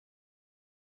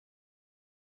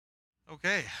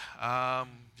Okay,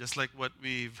 just like what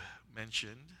we've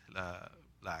mentioned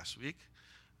last week,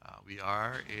 we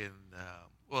are in,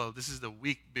 well, this is the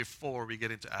week before we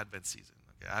get into Advent season.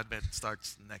 Okay, Advent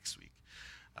starts next week.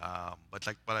 But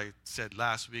like what I said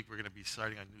last week, we're going to be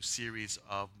starting a new series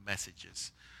of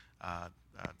messages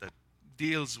that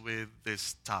deals with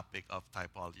this topic of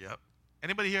typology.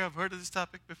 Anybody here have heard of this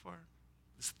topic before?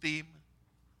 This theme,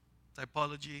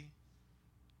 typology?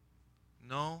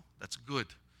 No? That's good.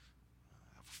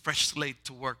 A fresh slate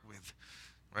to work with,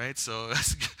 right? So,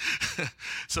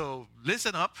 so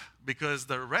listen up because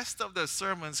the rest of the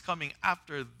sermons coming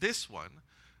after this one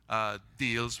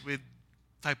deals with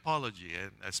typology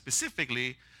and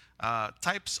specifically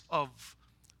types of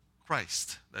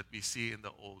Christ that we see in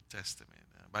the Old Testament.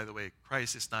 By the way,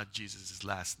 Christ is not Jesus'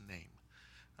 last name.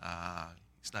 Uh,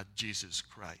 it's not Jesus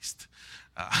Christ.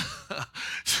 Uh,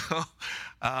 so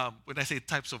when I say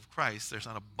types of Christ, there's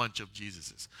not a bunch of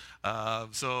Jesuses.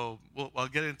 So I'll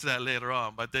get into that later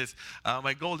on. But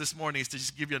my goal this morning is to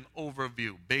just give you an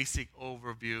overview, basic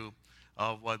overview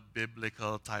of what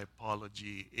biblical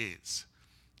typology is.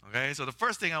 Okay, so the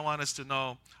first thing I want us to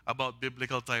know about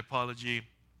biblical typology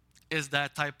is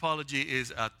that typology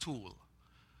is a tool.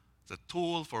 It's a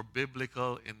tool for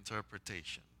biblical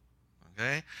interpretation.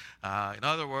 Okay? In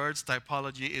other words,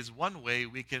 typology is one way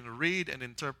we can read and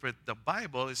interpret the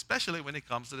Bible, especially when it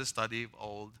comes to the study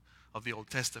of the Old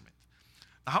Testament.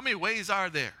 Now, how many ways are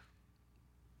there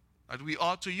that we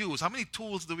ought to use? How many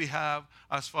tools do we have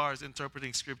as far as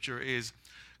interpreting Scripture is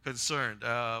concerned?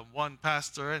 One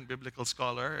pastor and biblical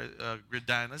scholar,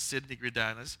 Sidney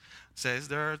Gridanus, says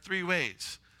there are three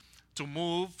ways to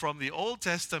move from the Old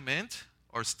Testament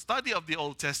or study of the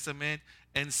Old Testament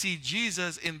and see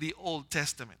Jesus in the Old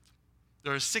Testament.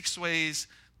 There are 6 ways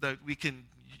that we can,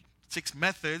 6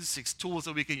 methods, 6 tools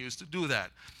that we can use to do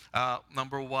that.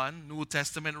 Number 1, New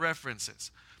Testament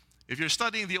references. If you're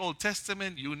studying the Old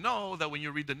Testament, you know that when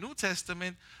you read the New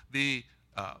Testament, the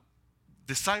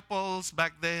disciples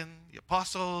back then, the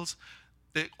apostles,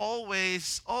 they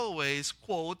always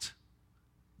quote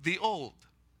the Old,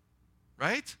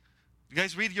 right? You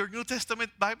guys read your New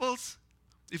Testament Bibles?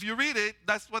 If you read it,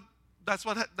 that's what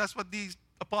these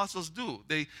apostles do.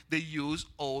 They use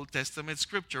Old Testament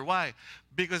scripture. Why?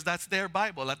 Because that's their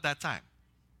Bible at that time.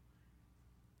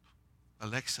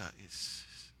 Alexa is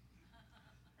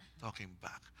talking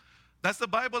back. That's the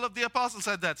Bible of the apostles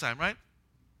at that time, right?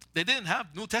 They didn't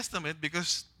have New Testament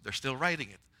because they're still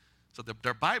writing it. So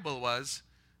their Bible was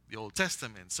the Old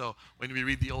Testament. So when we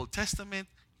read the Old Testament,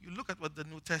 you look at what the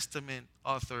New Testament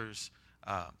authors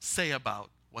say about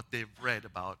what they've read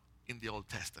about in the Old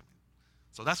Testament.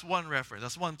 So that's one reference.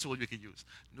 That's one tool we can use.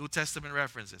 New Testament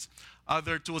references.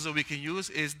 Other tools that we can use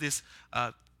is this,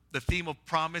 the theme of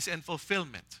promise and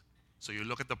fulfillment. So you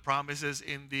look at the promises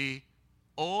in the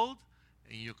Old,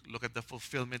 and you look at the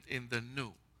fulfillment in the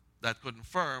New. That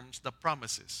confirms the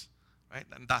promises, right?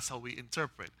 And that's how we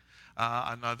interpret.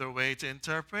 Another way to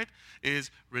interpret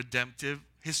is redemptive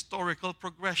historical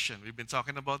progression. We've been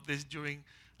talking about this during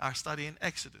our study in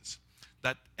Exodus.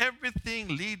 That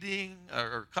everything leading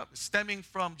or stemming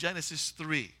from Genesis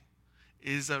 3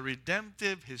 is a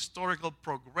redemptive historical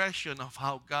progression of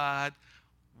how God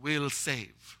will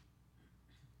save.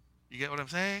 You get what I'm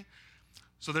saying?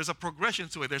 So there's a progression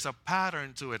to it. There's a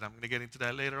pattern to it. I'm going to get into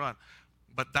that later on.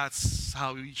 But that's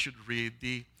how we should read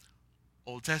the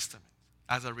Old Testament,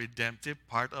 as a redemptive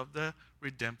part of the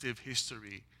redemptive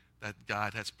history that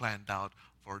God has planned out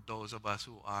for those of us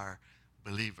who are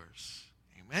believers.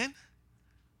 Amen?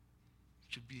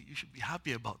 You should be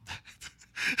happy about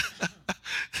that.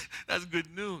 That's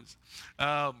good news.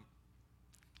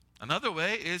 Another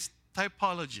way is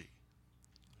typology.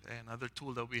 Okay, another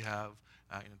tool that we have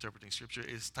in interpreting Scripture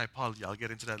is typology. I'll get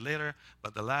into that later.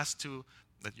 But the last two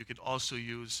that you can also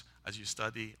use as you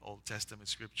study Old Testament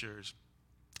Scriptures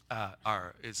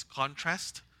is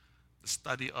contrast. The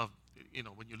study of,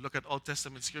 when you look at Old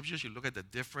Testament Scriptures, you look at the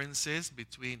differences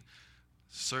between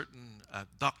certain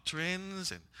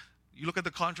doctrines, and you look at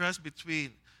the contrast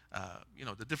between,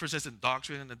 the differences in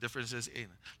doctrine and the differences in,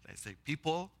 let's say,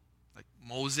 people. Like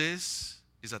Moses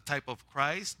is a type of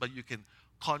Christ, but you can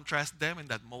contrast them in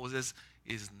that Moses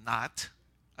is not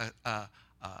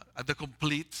the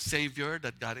complete Savior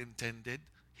that God intended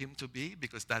him to be,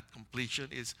 because that completion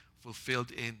is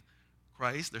fulfilled in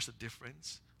Christ. There's a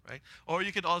difference, right? Or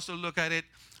you can also look at it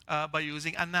by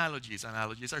using analogies.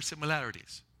 Analogies are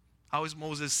similarities. How is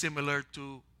Moses similar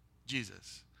to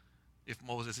Jesus if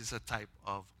Moses is a type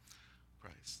of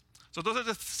Christ? So those are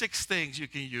the 6 things you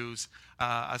can use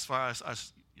as far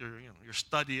as your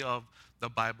study of the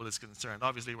Bible is concerned.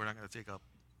 Obviously, we're not going to take up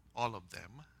all of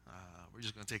them. We're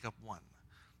just going to take up one,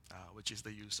 which is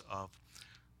the use of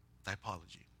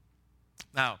typology.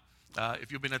 Now,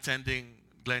 if you've been attending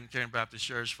Glen Cairn Baptist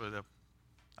Church for the,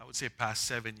 I would say, past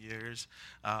 7 years,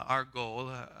 our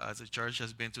goal as a church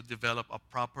has been to develop a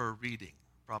proper reading,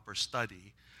 proper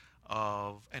study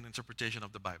of an interpretation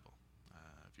of the Bible.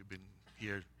 If you've been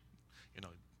here, you know,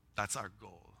 that's our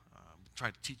goal. Try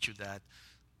to teach you that,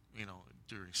 you know,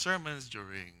 during sermons,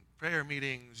 during prayer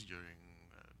meetings, during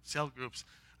cell groups.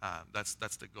 That's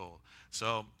the goal.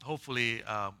 So hopefully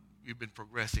we've been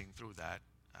progressing through that.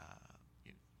 Uh,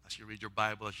 you, as you read your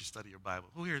Bible, as you study your Bible.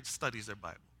 Who here studies their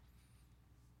Bible?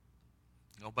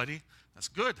 Nobody? That's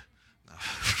good. No.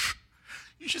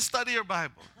 You should study your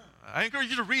Bible. I encourage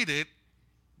you to read it,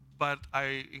 but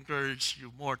I encourage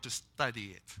you more to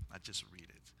study it, not just read it.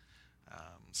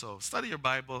 So study your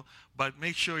Bible, but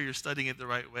make sure you're studying it the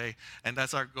right way. And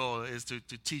that's our goal, is to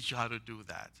teach you how to do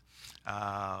that.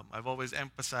 I've always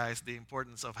emphasized the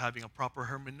importance of having a proper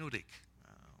hermeneutic.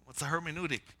 What's a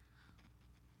hermeneutic?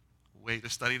 Way to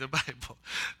study the Bible,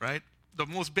 right? The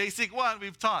most basic one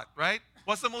we've taught, right?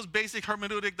 What's the most basic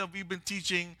hermeneutic that we've been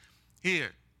teaching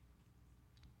here?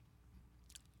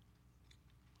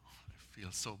 I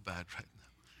feel so bad right now.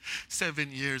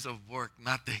 7 years of work,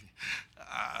 nothing.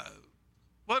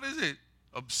 What is it?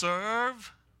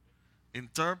 Observe,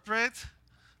 interpret,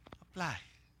 apply.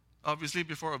 Obviously,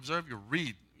 before observe, you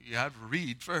read. You have to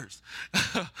read first.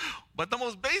 But the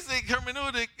most basic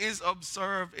hermeneutic is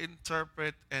observe,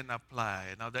 interpret, and apply.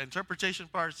 Now, the interpretation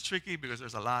part is tricky because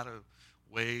there's a lot of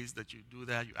ways that you do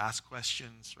that. You ask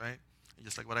questions, right? And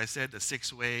just like what I said, the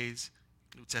 6 ways,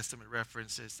 New Testament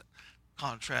references,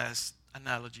 contrast,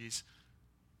 analogies,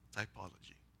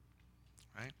 typology,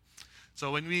 right?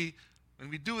 So when we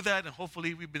do that, and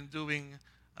hopefully we've been doing,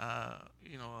 an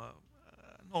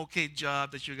okay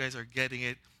job that you guys are getting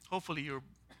it. Hopefully you're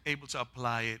able to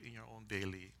apply it in your own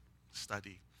daily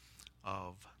study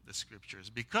of the scriptures.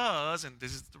 Because, and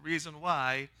this is the reason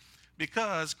why,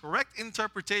 because correct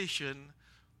interpretation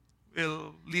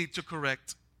will lead to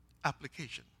correct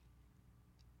application.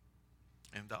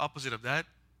 And the opposite of that,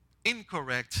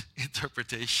 incorrect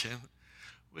interpretation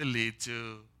will lead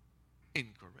to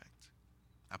incorrect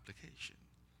application.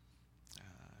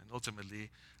 And ultimately,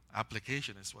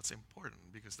 application is what's important,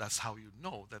 because that's how you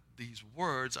know that these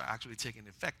words are actually taking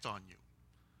effect on you.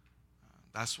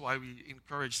 That's why we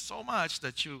encourage so much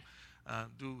that you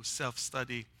do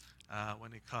self-study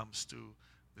when it comes to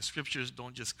the scriptures.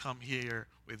 Don't just come here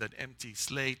with an empty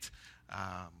slate,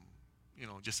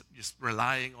 just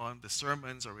relying on the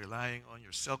sermons or relying on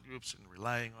your cell groups and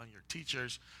relying on your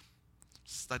teachers.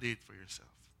 Study it for yourself.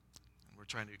 And we're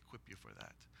trying to equip you for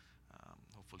that.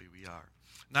 Hopefully we are.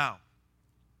 Now,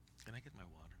 can I get my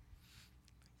water?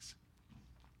 Thanks.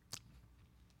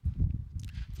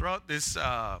 Throughout this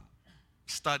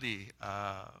study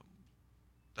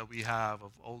that we have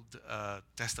of Old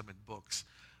Testament books,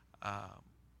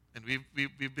 and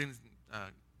we've been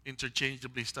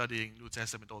interchangeably studying New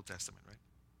Testament, Old Testament, right?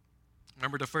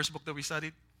 Remember the first book that we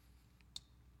studied?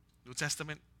 New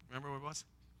Testament? Remember what it was?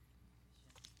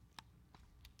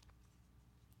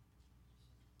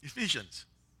 Ephesians.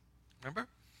 Remember?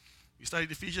 We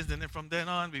studied Ephesians, and then from then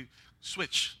on, we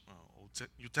switch.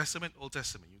 New Testament, Old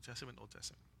Testament, New Testament, Old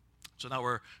Testament. So now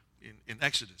we're in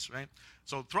Exodus, right?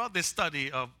 So throughout this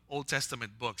study of Old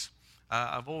Testament books,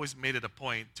 I've always made it a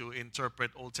point to interpret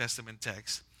Old Testament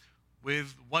texts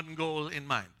with one goal in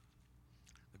mind.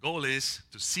 The goal is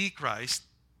to see Christ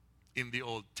in the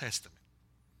Old Testament.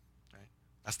 Right?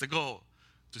 That's the goal.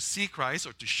 To see Christ,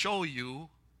 or to show you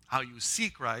how you see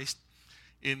Christ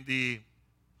in the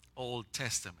Old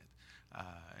Testament.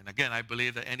 And again, I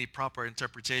believe that any proper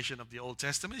interpretation of the Old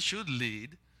Testament should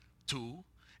lead to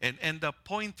and end up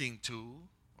pointing to,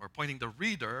 or pointing the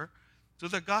reader to,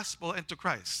 the gospel and to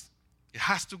Christ. It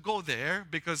has to go there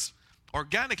because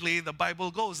organically the Bible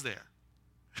goes there.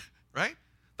 Right?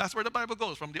 That's where the Bible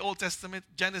goes, from the Old Testament,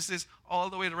 Genesis,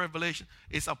 all the way to Revelation.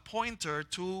 It's a pointer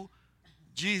to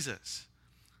Jesus.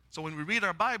 So when we read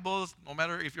our Bibles, no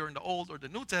matter if you're in the Old or the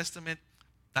New Testament,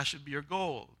 that should be your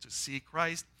goal, to see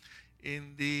Christ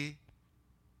in the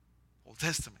Old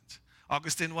Testament.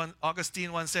 Augustine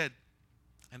once said,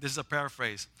 and this is a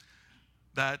paraphrase,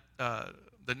 that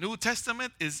the New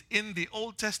Testament is in the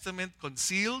Old Testament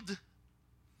concealed.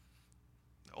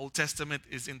 The Old Testament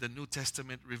is in the New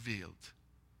Testament revealed.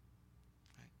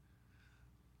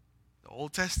 The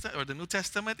Old Testament, or the New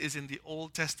Testament, is in the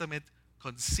Old Testament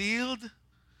concealed.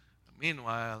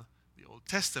 Meanwhile, the Old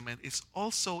Testament is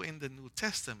also in the New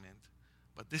Testament,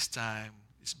 but this time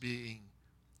it's being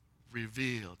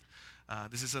revealed.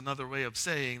 This is another way of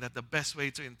saying that the best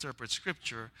way to interpret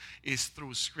Scripture is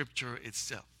through Scripture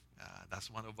itself. That's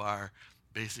one of our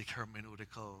basic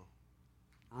hermeneutical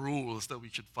rules that we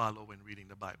should follow when reading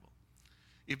the Bible.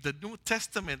 If the New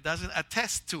Testament doesn't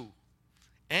attest to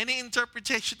any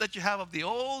interpretation that you have of the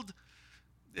Old,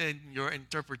 then your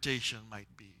interpretation might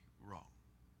be wrong.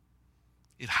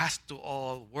 It has to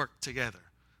all work together.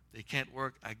 They can't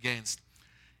work against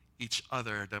each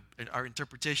other. Our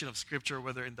interpretation of Scripture,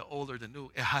 whether in the Old or the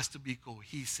New, it has to be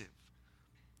cohesive,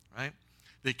 right?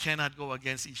 They cannot go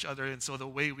against each other, and so the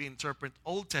way we interpret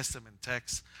Old Testament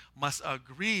texts must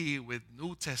agree with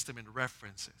New Testament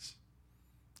references,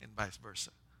 and vice versa.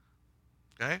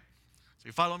 Okay? So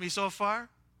you follow me so far?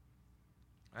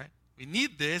 Right? We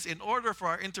need this in order for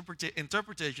our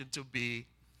interpretation to be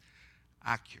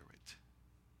accurate.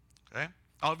 Okay?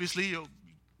 Obviously, you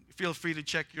feel free to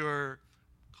check your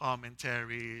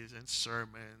commentaries and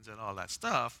sermons and all that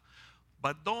stuff,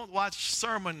 but don't watch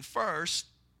sermon first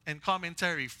and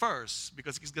commentary first,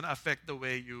 because it's going to affect the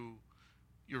way you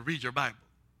read your Bible.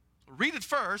 Read it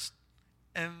first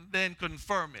and then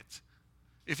confirm it.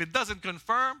 If it doesn't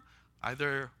confirm,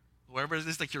 either whoever it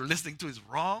is that you're listening to is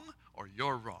wrong or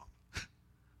you're wrong.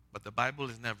 But the Bible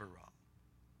is never wrong.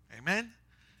 Amen?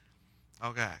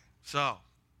 Okay, so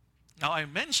now I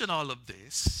mention all of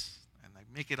this, and I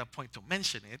make it a point to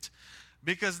mention it,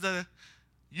 because the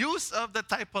use of the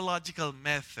typological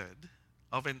method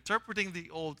of interpreting the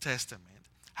Old Testament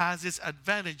has its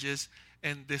advantages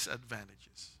and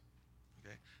disadvantages.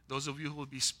 Okay? Those of you who will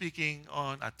be speaking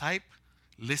on a type,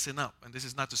 listen up. And this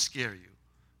is not to scare you,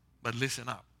 but listen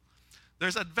up.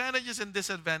 There's advantages and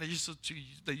disadvantages to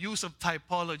the use of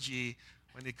typology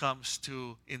when it comes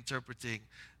to interpreting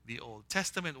the Old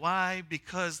Testament. Why?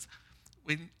 Because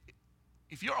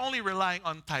if you're only relying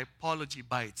on typology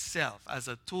by itself as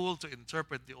a tool to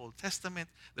interpret the Old Testament,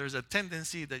 there's a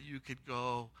tendency that you could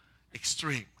go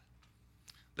extreme.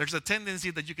 There's a tendency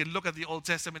that you can look at the Old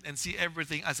Testament and see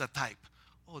everything as a type.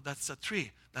 Oh, that's a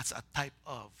tree. That's a type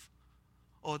of.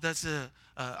 Oh, that's a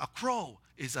crow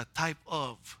is a type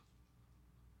of.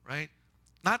 Right?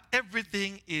 Not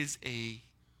everything is a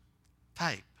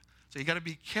type. So you got to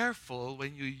be careful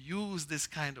when you use this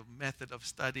kind of method of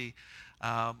study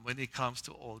when it comes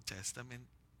to Old Testament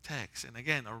texts. And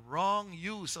again, a wrong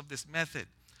use of this method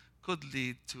could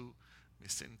lead to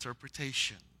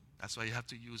misinterpretation. That's why you have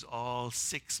to use all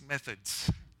 6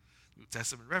 methods. New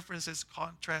Testament references,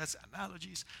 contrasts,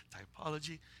 analogies, typology.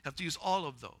 You have to use all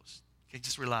of those. You can't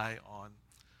just rely on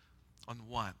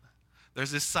one.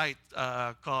 There's this site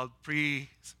called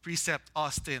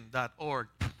preceptaustin.org.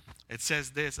 It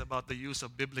says this about the use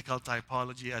of biblical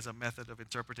typology as a method of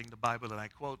interpreting the Bible, and I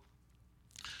quote,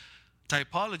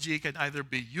 "Typology can either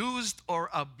be used or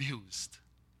abused."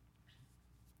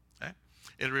 Okay?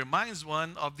 It reminds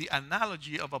one of the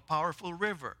analogy of a powerful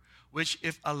river, which,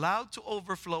 if allowed to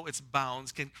overflow its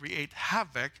bounds, can create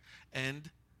havoc and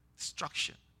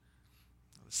destruction.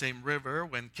 The same river,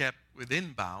 when kept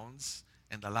within bounds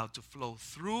and allowed to flow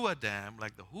through a dam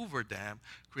like the Hoover Dam,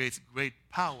 creates great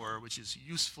power, which is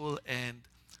useful and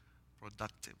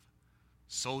productive.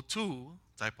 So too,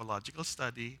 typological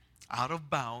study out of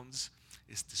bounds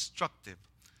is destructive,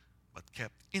 but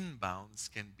kept in bounds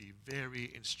can be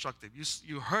very instructive.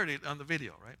 You heard it on the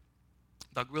video, right?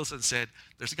 Doug Wilson said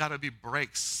there's got to be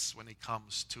breaks when it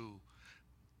comes to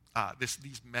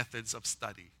these methods of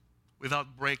study.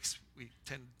 Without breaks, we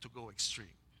tend to go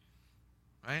extreme,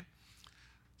 right?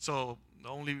 So the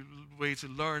only way to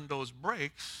learn those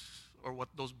breaks, or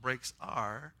what those breaks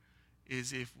are,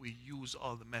 is if we use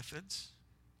all the methods.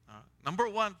 Number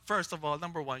one,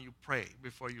 you pray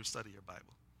before you study your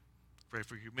Bible. Pray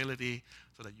for humility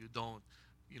so that you don't,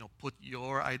 put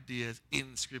your ideas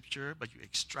in Scripture, but you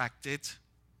extract it,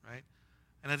 right?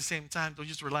 And at the same time, don't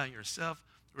just rely on yourself.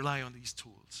 Rely on these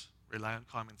tools. Rely on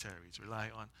commentaries.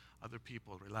 Rely on other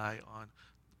people. Rely on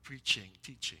preaching,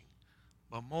 teaching.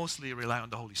 But mostly rely on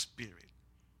the Holy Spirit.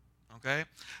 Okay?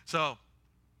 So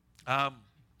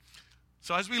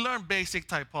as we learn basic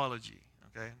typology,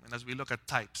 okay, and as we look at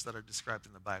types that are described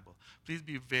in the Bible, please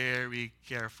be very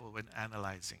careful when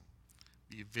analyzing.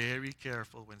 Be very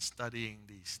careful when studying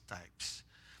these types.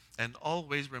 And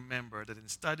always remember that in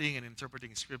studying and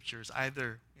interpreting Scriptures,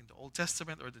 either in the Old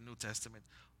Testament or the New Testament,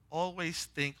 always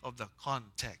think of the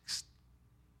context.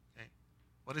 Okay?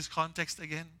 What is context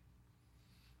again?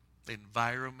 The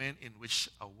environment in which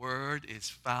a word is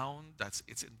found, that's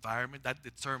its environment, that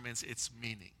determines its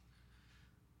meaning.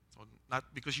 So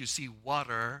not because you see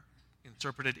water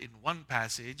interpreted in one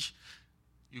passage,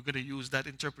 you're going to use that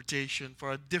interpretation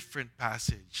for a different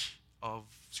passage of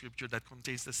Scripture that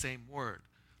contains the same word.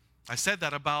 I said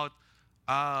that about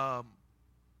um,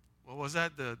 what was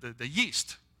that? The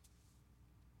yeast.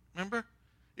 Remember?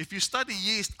 If you study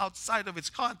yeast outside of its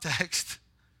context,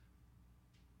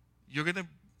 you're going to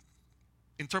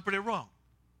interpret it wrong,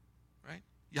 right?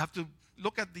 You have to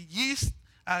look at the yeast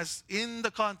as in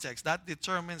the context. That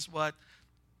determines what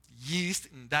yeast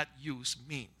in that use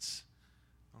means.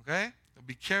 Okay? So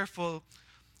be careful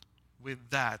with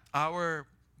that. Our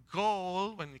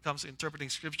goal when it comes to interpreting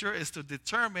scripture is to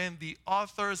determine the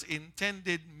author's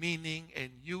intended meaning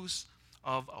and use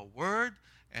of a word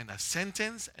and a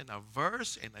sentence and a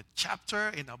verse and a chapter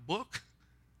in a book.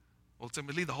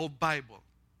 Ultimately, the whole Bible,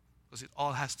 because it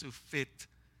all has to fit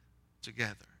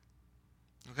together.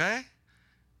 Okay?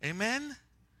 Amen?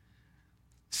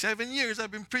 7 years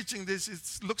I've been preaching this.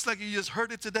 It looks like you just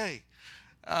heard it today.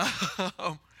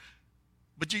 But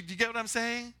you get what I'm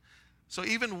saying? So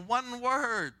even one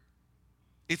word,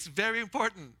 it's very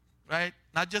important, right?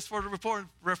 Not just for the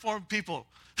reformed people.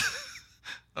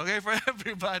 Okay, for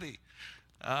everybody.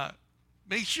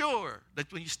 Make sure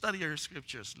that when you study your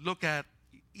scriptures, look at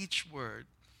each word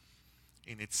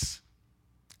in its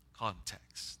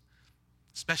context,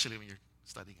 especially when you're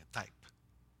studying a type.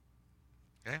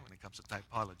 Okay, when it comes to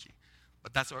typology.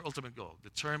 But that's our ultimate goal.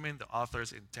 Determine the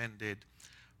author's intended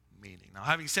meaning. Now,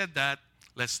 having said that,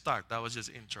 let's start. That was just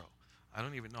intro. I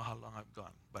don't even know how long I've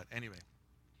gone. But anyway,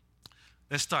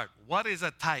 let's start. What is a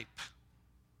type?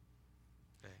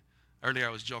 Okay. Earlier,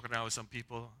 I was joking around with some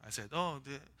people. I said,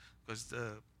 because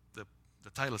the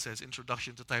title says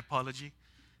Introduction to Typology.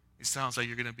 It sounds like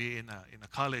you're going to be in a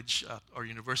college or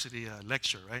university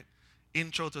lecture, right?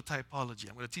 Intro to Typology.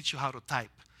 I'm going to teach you how to type.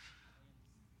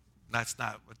 That's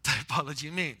not what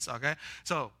typology means, okay?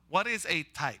 So, what is a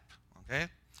type, okay?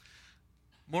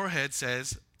 Moorhead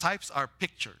says, types are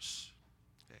pictures.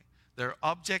 Okay? They're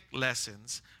object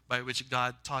lessons by which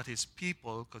God taught his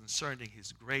people concerning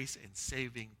his grace and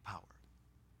saving power.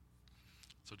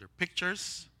 So they're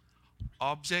pictures,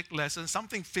 object lessons,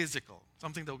 something physical,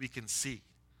 something that we can see,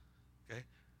 okay?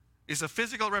 It's a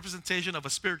physical representation of a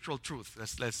spiritual truth.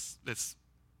 Let's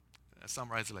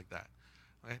summarize it like that,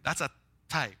 okay? That's a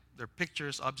type. They're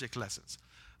pictures, object lessons.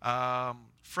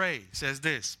 Frey says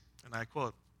this, and I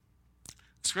quote,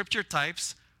 Scripture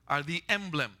types are the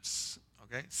emblems,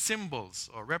 okay, symbols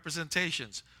or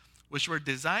representations which were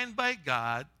designed by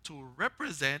God to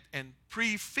represent and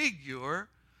prefigure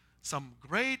some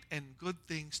great and good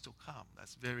things to come.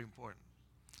 That's very important.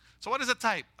 So what is a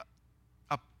type?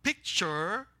 A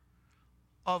picture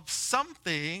of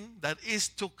something that is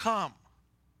to come.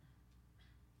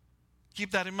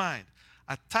 Keep that in mind.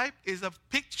 A type is a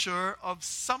picture of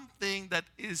something that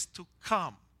is to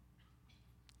come.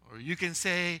 Or you can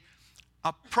say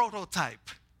a prototype.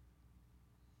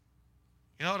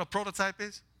 You know what a prototype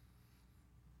is?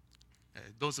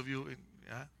 Those of you,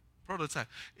 prototype.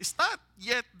 It's not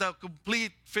yet the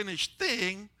complete finished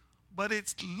thing, but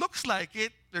it looks like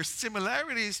it. There's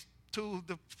similarities to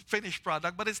the finished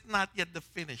product, but it's not yet the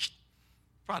finished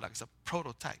product. It's a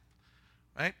prototype,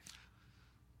 right?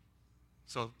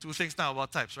 So 2 things now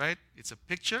about types, right? It's a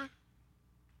picture,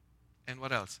 and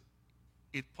what else?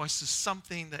 It points to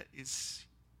something that is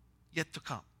yet to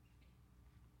come.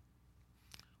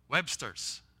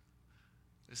 Webster's.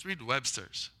 Let's read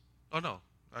Webster's. Oh, no.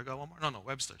 I got one more. No,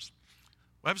 Webster's.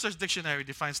 Webster's dictionary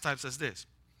defines types as this.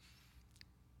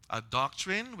 A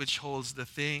doctrine which holds that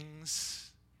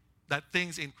things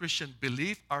in Christian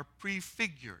belief are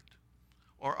prefigured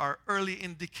or are early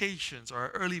indications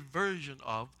or early version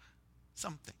of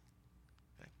something,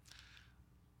 okay,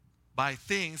 by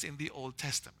things in the Old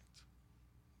Testament.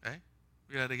 Okay?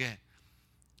 Read that again.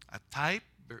 A type,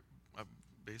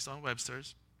 based on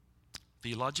Webster's,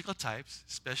 theological types,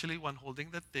 especially one holding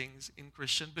that things in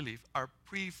Christian belief are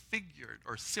prefigured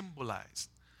or symbolized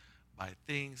by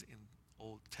things in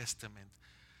Old Testament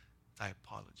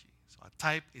typology. So a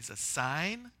type is a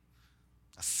sign,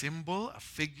 a symbol, a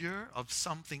figure of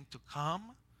something to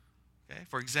come. Okay?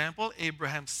 For example,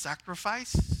 Abraham's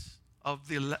sacrifice of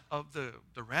the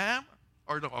ram,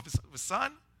 or no, of his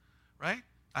son, right?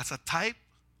 That's a type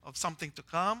of something to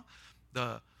come.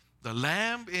 The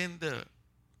lamb in the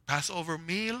Passover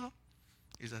meal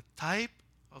is a type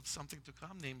of something to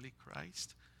come, namely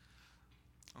Christ.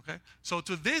 Okay? So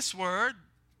to this word,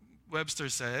 Webster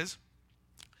says,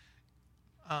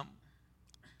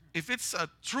 if it's a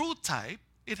true type,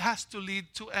 it has to lead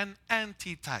to an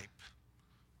antitype.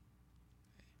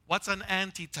 What's an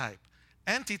antitype?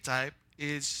 Antitype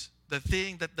is the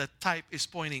thing that the type is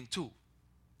pointing to,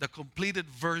 the completed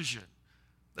version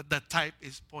that the type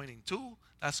is pointing to.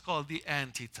 That's called the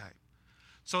antitype.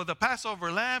 So the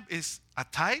Passover lamb is a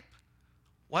type.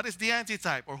 What is the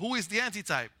antitype? Or who is the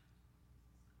antitype?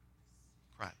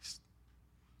 Christ.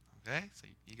 Okay? So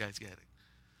you guys get it.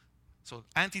 So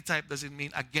antitype doesn't mean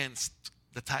against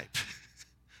the type.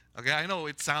 Okay, I know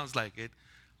it sounds like it,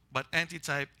 but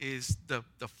antitype is the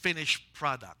finished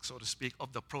product, so to speak,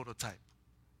 of the prototype.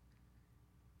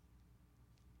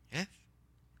 Yes?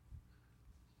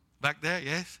 Back there,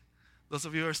 yes? Those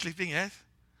of you who are sleeping, yes?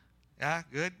 Yeah,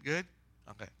 good, good.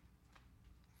 Okay.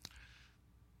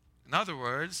 In other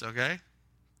words, okay,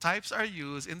 types are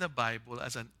used in the Bible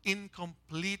as an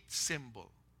incomplete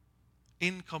symbol,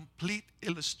 incomplete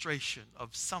illustration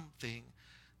of something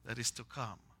that is to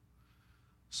come.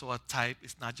 So a type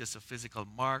is not just a physical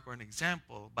mark or an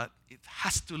example, but it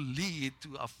has to lead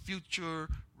to a future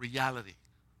reality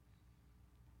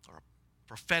or a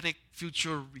prophetic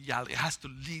future reality. It has to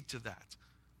lead to that.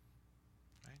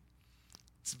 Right?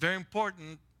 It's very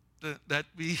important that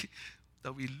we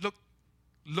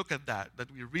look at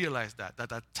that we realize that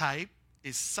a type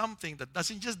is something that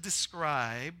doesn't just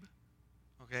describe,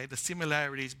 okay, the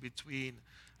similarities between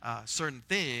certain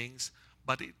things,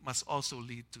 but it must also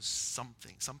lead to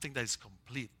something that is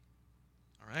complete.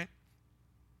 All right?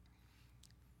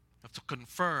 You have to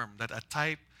confirm that a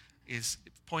type is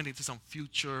pointing to some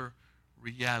future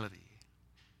reality.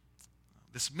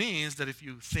 This means that if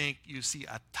you think you see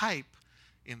a type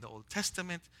in the Old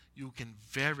Testament, you can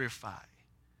verify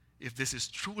if this is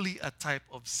truly a type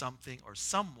of something or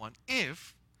someone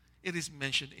if it is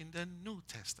mentioned in the New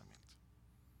Testament.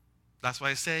 That's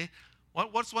why I say,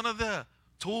 what's one of the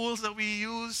tools that we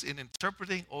use in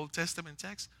interpreting Old Testament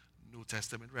texts? New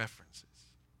Testament references.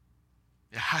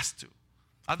 It has to.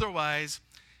 Otherwise,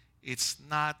 it's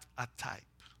not a type.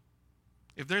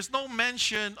 If there's no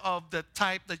mention of the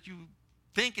type that you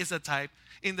think is a type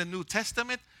in the New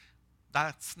Testament,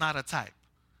 that's not a type.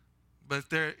 But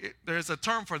there's a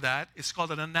term for that. It's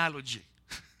called an analogy.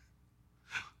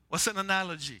 What's an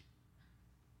analogy?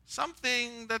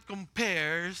 Something that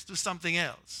compares to something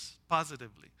else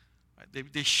positively.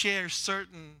 Right? They share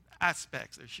certain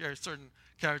aspects. They share certain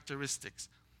characteristics.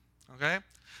 Okay?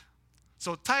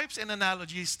 So types and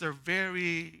analogies, they're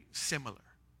very similar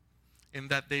in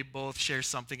that they both share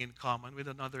something in common with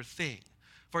another thing.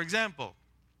 For example,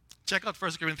 check out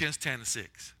 1 Corinthians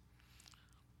 10:6.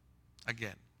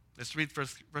 Again, let's read 1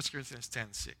 Corinthians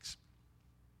 10:6.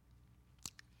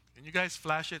 Can you guys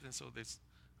flash it? And so this,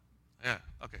 yeah,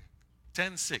 okay.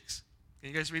 10:6. Can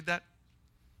you guys read that?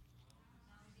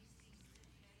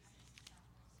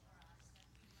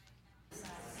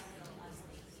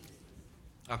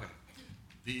 Okay.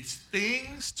 These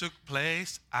things took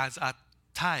place as a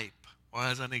type or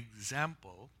as an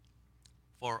example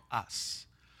for us.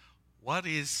 What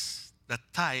is the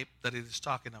type that it is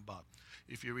talking about?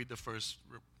 If you read the first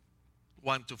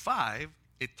 1 to 5,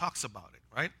 it talks about it,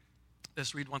 right?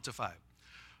 Let's read 1 to 5.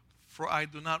 For I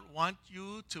do not want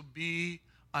you to be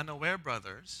unaware,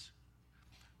 brothers,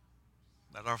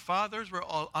 that our fathers were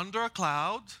all under a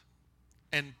cloud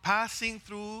and passing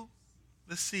through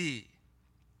the sea.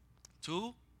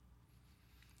 2,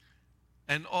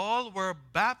 and all were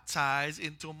baptized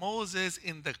into Moses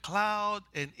in the cloud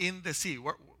and in the sea.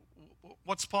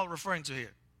 What's Paul referring to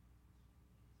here?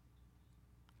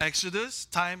 Exodus,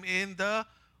 time in the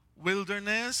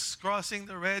wilderness, crossing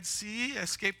the Red Sea,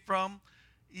 escape from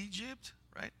Egypt,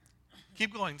 right?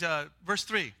 Keep going. Verse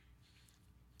 3.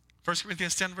 1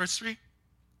 Corinthians 10, verse 3.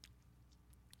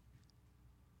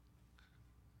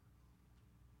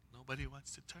 Nobody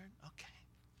wants to turn? Okay.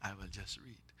 I will just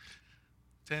read.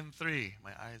 10:3.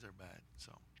 My eyes are bad.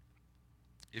 So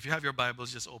if you have your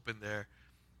Bibles, just open there.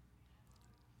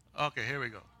 Okay, here we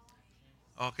go.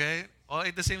 Okay. All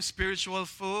ate the same spiritual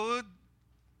food.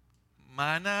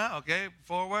 Manna. Okay.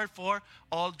 Forward. 4.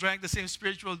 All drank the same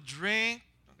spiritual drink.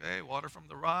 Okay. Water from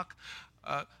the rock.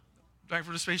 Drank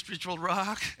from the same spiritual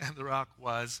rock. And the rock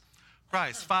was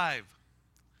Christ. 5.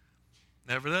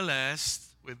 Nevertheless,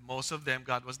 with most of them,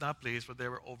 God was not pleased, for they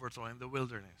were overthrown in the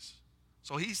wilderness.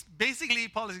 So he's basically,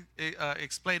 Paul is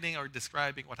explaining or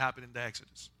describing what happened in the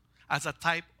Exodus as a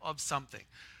type of something,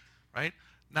 right?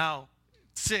 Now,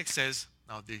 6 says,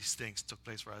 now these things took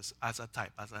place for us as a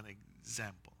type, as an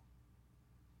example,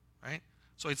 right?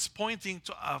 So it's pointing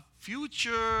to a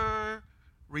future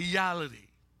reality.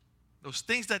 Those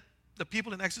things that the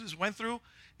people in Exodus went through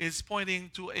is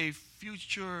pointing to a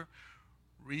future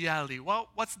reality. Well,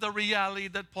 what's the reality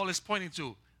that Paul is pointing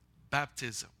to?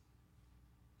 Baptism.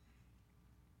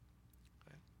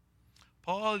 Okay.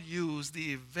 Paul used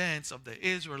the events of the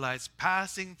Israelites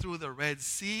passing through the Red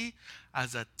Sea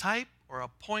as a type or a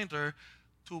pointer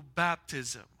to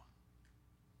baptism.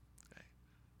 Okay.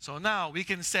 So now we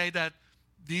can say that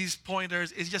these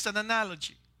pointers is just an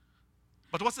analogy.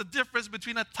 But what's the difference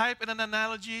between a type and an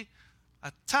analogy?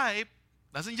 A type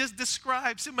doesn't just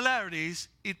describe similarities,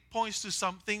 it points to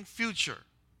something future.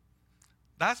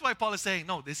 That's why Paul is saying,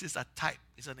 no, this is a type,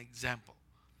 it's an example.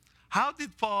 How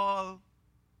did Paul,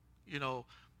 you know,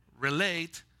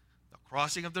 relate the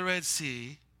crossing of the Red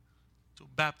Sea to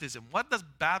baptism? What does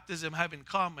baptism have in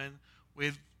common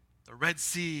with the Red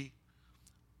Sea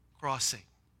crossing?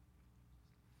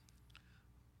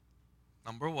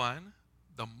 Number one,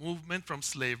 the movement from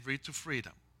slavery to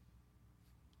freedom.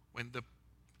 When the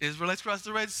Israelites crossed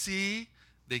the Red Sea,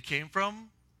 they came from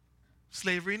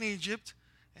slavery in Egypt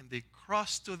and they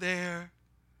crossed to their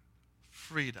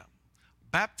freedom.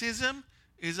 Baptism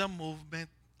is a movement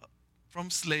from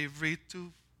slavery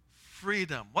to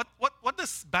freedom. What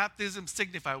does baptism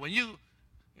signify? When you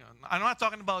know, I'm not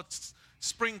talking about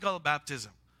sprinkle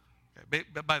baptism. Okay,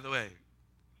 by the way,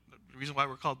 the reason why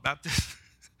we're called Baptists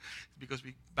is because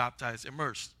we baptize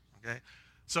immersed. Okay,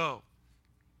 so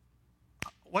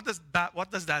what does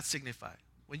that signify?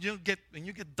 When you get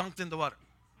dunked in the water,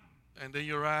 and then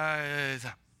you rise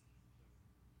up,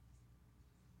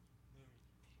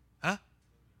 huh?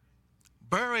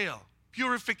 Burial,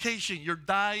 purification. You're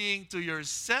dying to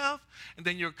yourself, and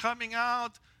then you're coming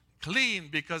out clean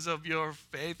because of your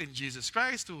faith in Jesus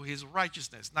Christ, to His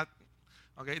righteousness. Not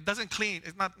okay. It doesn't clean.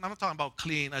 It's not. I'm not talking about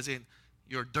clean as in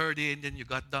you're dirty and then you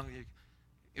got dung.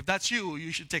 If that's you,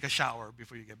 you should take a shower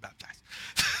before you get baptized.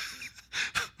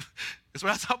 Because we're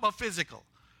not talking about physical.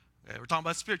 Okay? We're talking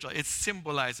about spiritual. It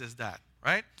symbolizes that,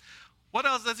 right? What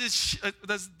else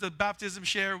does the baptism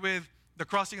share with the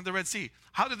crossing of the Red Sea?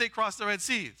 How did they cross the Red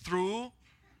Sea? Through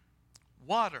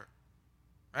water,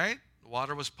 right? The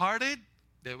water was parted.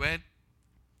 They went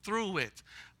through it.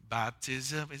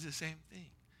 Baptism is the same thing.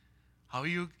 How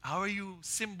are you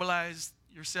symbolize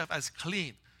yourself as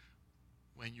clean?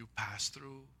 When you pass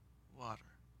through water.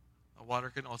 Now, water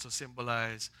can also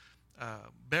symbolize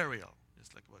burial,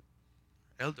 just like what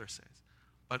elder says.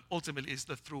 But ultimately, it's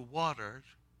the through water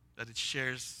that it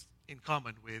shares in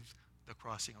common with the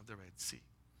crossing of the Red Sea.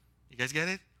 You guys get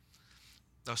it?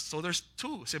 So there's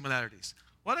two similarities.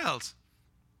 What else?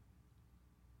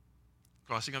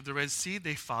 Crossing of the Red Sea,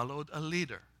 they followed a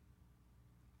leader.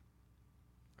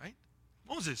 Right?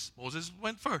 Moses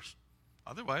went first.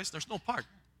 Otherwise, there's no part.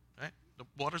 Right? The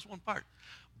water's one part.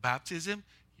 Baptism,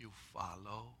 you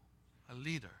follow a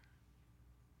leader.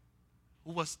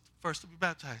 Who was first to be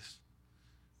baptized?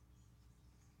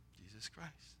 Jesus Christ.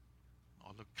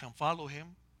 All that can follow Him,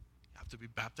 you have to be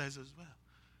baptized as well.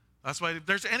 That's why if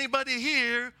there's anybody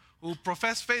here who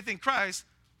profess faith in Christ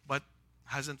but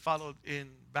hasn't followed in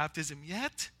baptism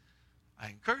yet, I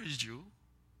encourage you,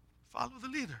 follow the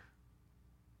leader.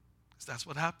 Because that's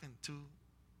what happened to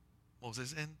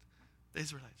Moses and the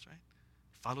Israelites, right?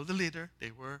 Follow the leader, they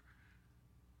were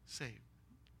saved.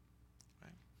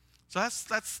 Right? So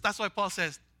that's why Paul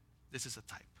says this is a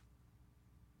type.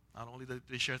 Not only do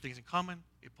they share things in common,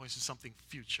 it points to something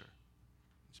future.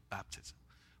 It's baptism.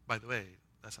 By the way,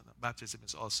 baptism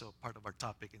is also part of our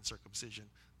topic in circumcision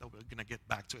that we're going to get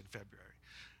back to in February.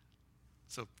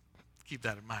 So keep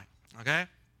that in mind, okay?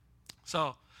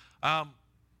 So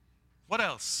what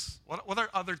else? What are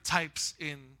other types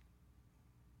in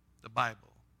the Bible?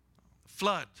 The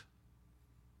flood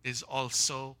is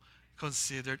also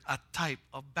considered a type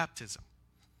of baptism.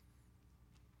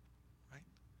 Right?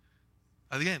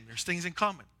 Again, there's things in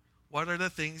common. What are the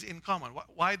things in common?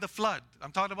 Why the flood?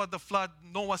 I'm talking about the flood,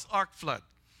 Noah's Ark flood.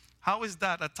 How is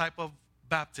that a type of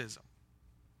baptism?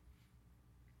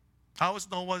 How is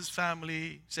Noah's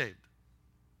family saved?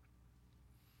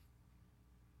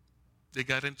 They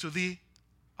got into the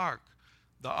ark.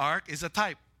 The ark is a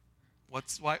type.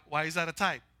 Why is that a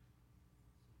type?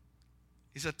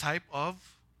 It's a type of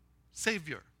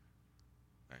Savior.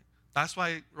 Right? That's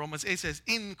why Romans 8 says,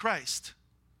 in Christ.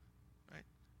 Right?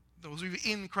 Those of you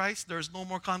in Christ, there's no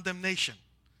more condemnation.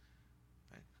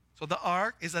 Right? So the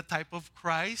ark is a type of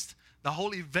Christ. The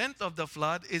whole event of the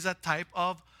flood is a type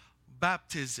of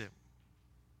baptism.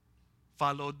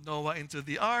 Followed Noah into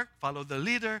the ark, followed the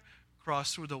leader,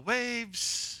 crossed through the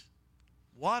waves,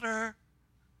 water.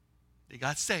 They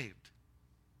got saved.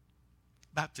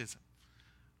 Baptism.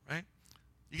 Right?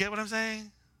 You get what I'm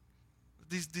saying?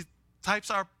 These types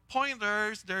are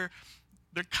pointers. They're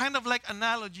kind of like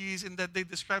analogies in that they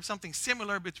describe something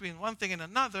similar between one thing and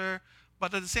another,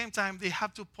 but at the same time, they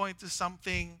have to point to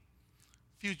something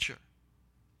future.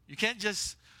 You can't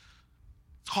just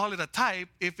call it a type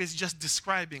if it's just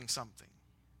describing something.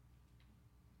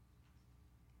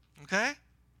 Okay?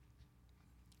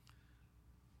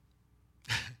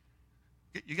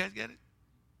 You guys get it?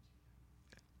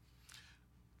 Okay.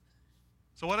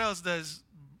 So what else does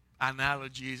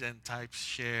analogies and types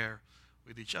share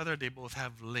with each other. They both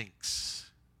have links.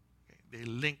 Okay? They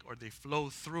link or they flow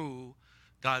through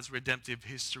God's redemptive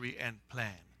history and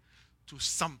plan to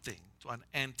something, to an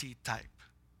antitype.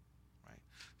 Right?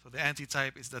 So the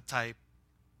antitype is the type,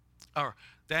 or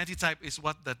the antitype is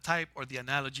what the type or the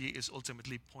analogy is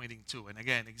ultimately pointing to. And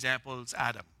again, examples: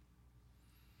 Adam.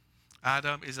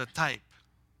 Adam is a type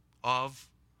of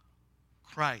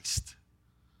Christ.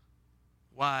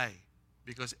 Why?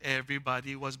 Because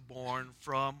everybody was born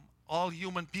from, all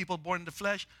human people born in the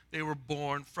flesh, they were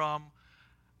born from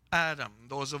Adam.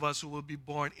 Those of us who will be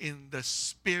born in the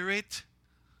Spirit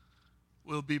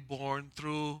will be born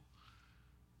through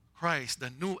Christ, the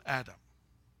new Adam.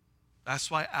 That's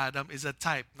why Adam is a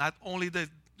type. Not only do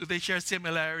they share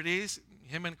similarities,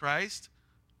 him and Christ,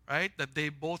 right? That they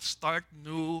both start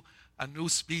a new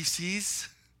species,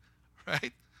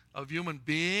 right, of human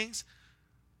beings.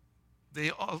 They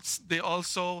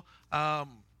also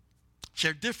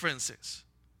share differences.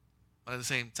 But at the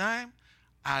same time,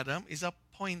 Adam is a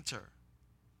pointer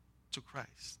to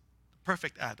Christ. The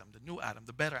perfect Adam, the new Adam,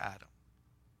 the better Adam.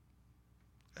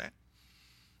 Okay?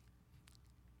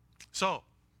 So,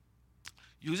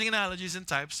 using analogies and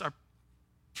types are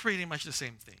pretty much the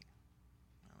same thing.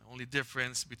 The only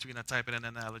difference between a type and an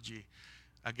analogy,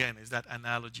 again, is that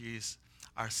analogies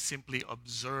are simply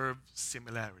observed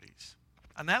similarities.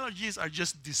 Analogies are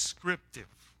just descriptive.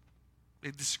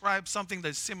 They describe something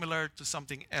that's similar to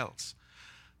something else.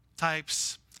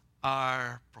 Types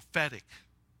are prophetic.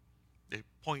 They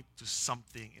point to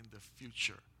something in the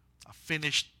future, a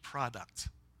finished product.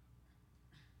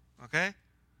 Okay?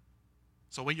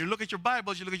 So when you look at your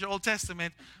Bibles, you look at your Old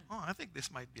Testament, oh, I think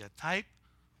this might be a type.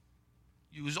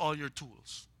 Use all your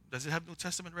tools. Does it have New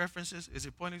Testament references? Is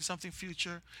it pointing to something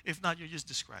future? If not, you're just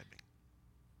describing.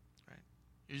 Right?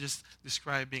 You're just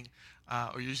describing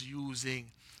or you're just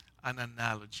using an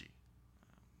analogy.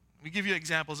 We give you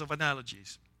examples of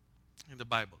analogies in the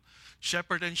Bible.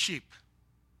 Shepherd and sheep.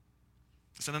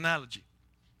 It's an analogy.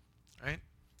 Right?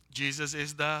 Jesus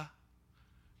is the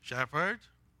shepherd.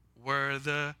 We're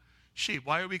the sheep.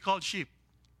 Why are we called sheep?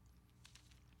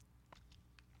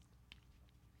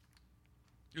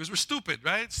 Because we're stupid,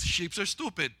 right? Sheep are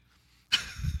stupid.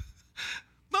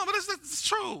 No, but it's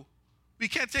true. We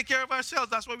can't take care of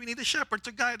ourselves. That's why we need a shepherd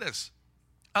to guide us.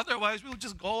 Otherwise, we'll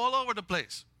just go all over the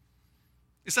place.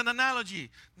 It's an analogy.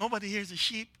 Nobody hears a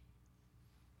sheep,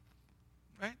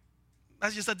 right?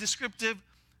 That's just a descriptive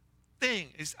thing.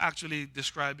 It's actually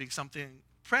describing something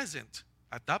present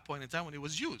at that point in time when it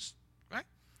was used, right?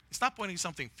 It's not pointing to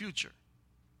something future,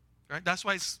 right? That's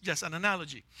why it's just an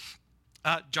analogy.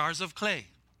 Jars of clay.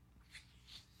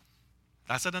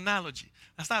 That's an analogy.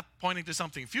 That's not pointing to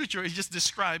something future. It's just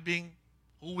describing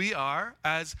who we are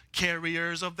as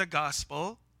carriers of the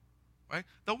gospel, right?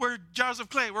 The word jars of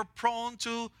clay, we're prone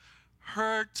to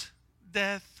hurt,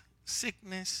 death,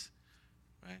 sickness,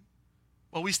 right?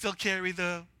 But we still carry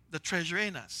the treasure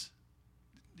in us.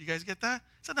 Do you guys get that?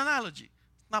 It's an analogy.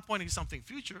 It's not pointing to something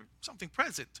future, something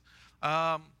present.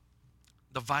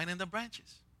 The vine and the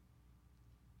branches.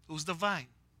 Who's the vine?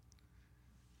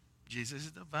 Jesus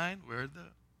is the vine, we're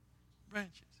the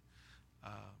branches.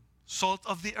 Salt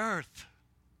of the earth.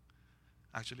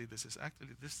 Actually, this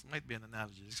might be an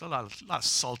analogy. There's a lot of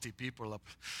salty people up.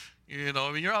 You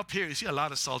know, when you're up here, you see a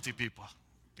lot of salty people.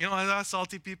 You know, a lot of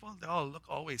salty people, they all look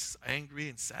always angry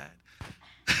and sad.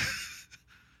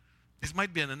 This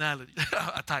might be an analogy,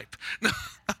 a type.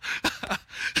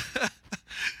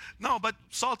 No, but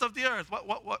salt of the earth.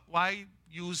 Why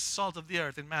use salt of the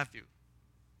earth in Matthew?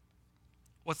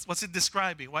 What's it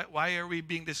describing? Why are we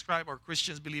being described, or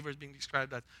Christians, believers being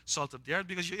described as salt of the earth?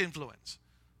 Because you influence.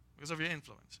 Because of your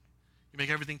influence. You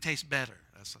make everything taste better.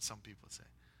 That's what some people say.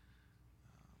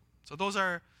 So those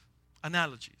are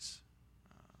analogies.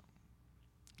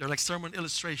 They're like sermon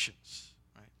illustrations.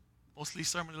 Right? Mostly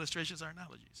sermon illustrations are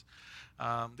analogies.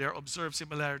 They're observed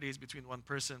similarities between one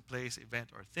person, place, event,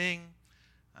 or thing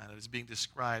that is being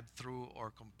described through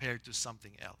or compared to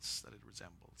something else that it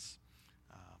resembles.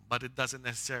 But it doesn't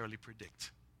necessarily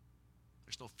predict.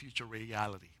 There's no future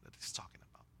reality that it's talking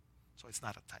about. So it's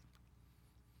not a type.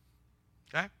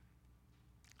 Okay?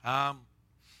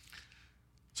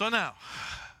 So now,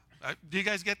 do you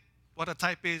guys get what a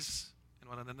type is and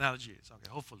what an analogy is? Okay,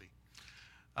 hopefully.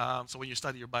 So when you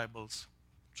study your Bibles,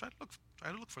 try to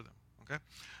look for them. Okay?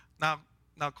 Now,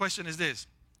 question is this: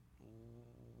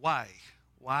 why?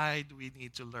 Why do we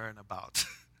need to learn about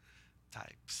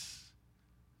types?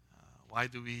 Why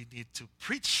do we need to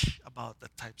preach about the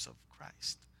types of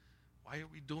Christ? Why are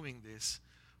we doing this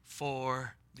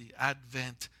for the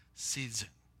Advent season?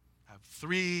 I have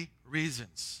 3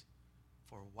 reasons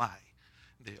for why.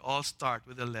 They all start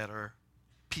with the letter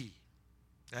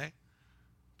Okay?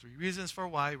 3 reasons for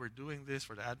why we're doing this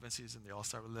for the Advent season. They all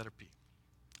start with letter P.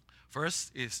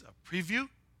 First is a preview,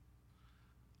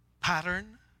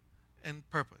 pattern, and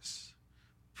purpose.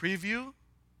 Preview,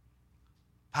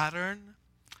 pattern,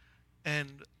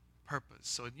 and purpose.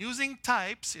 So in using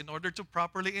types in order to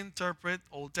properly interpret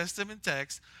Old Testament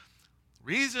text,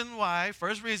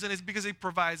 first reason is because it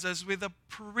provides us with a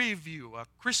preview.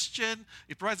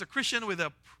 It provides a Christian with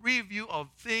a preview of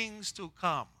things to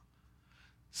come.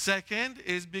 Second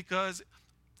is because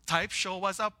types show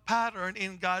us a pattern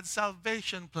in God's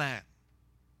salvation plan.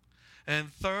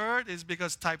 And third is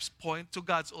because types point to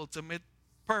God's ultimate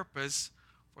purpose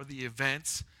for the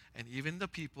events and even the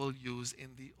people used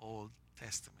in the Old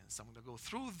Testament. So I'm going to go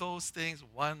through those things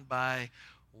one by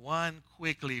one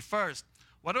quickly. First,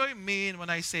 what do I mean when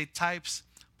I say types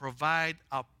provide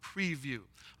a preview?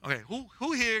 Okay,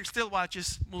 who here still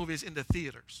watches movies in the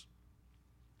theaters?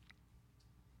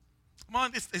 Come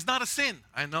on, it's not a sin.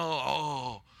 I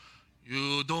know,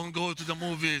 you don't go to the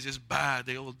movies, it's bad.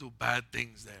 They all do bad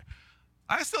things there.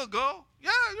 I still go.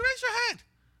 Yeah, you raise your hand.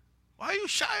 Why are you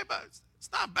shy about it?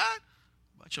 It's not bad.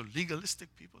 Bunch of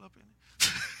legalistic people up in it.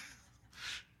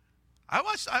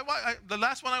 The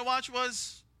last one I watched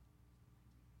was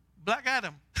Black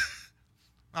Adam.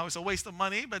 Now it's a waste of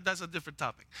money, but that's a different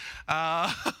topic.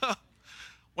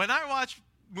 When I watch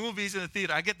movies in the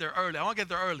theater, I get there early. I want to get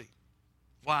there early.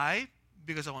 Why?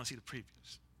 Because I want to see the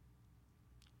previews.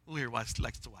 Who here likes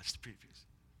to watch the previews?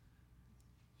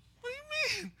 What do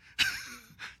you mean?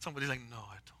 Somebody's like, no,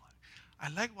 I don't want it. I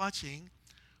like watching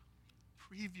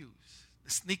previews, the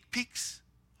sneak peeks.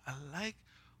 I like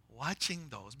watching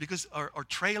those because, or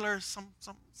trailers, some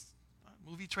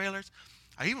movie trailers.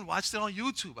 I even watched it on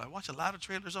YouTube. I watch a lot of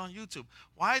trailers on YouTube.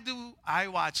 Why do I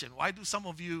watch it? Why do some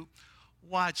of you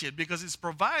watch it? Because it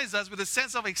provides us with a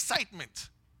sense of excitement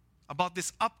about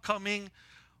this upcoming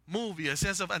movie, a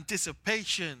sense of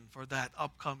anticipation for that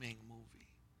upcoming movie.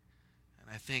 And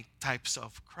I think types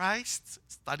of Christ,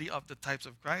 study of the types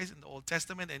of Christ in the Old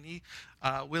Testament, and he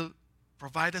will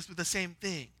provide us with the same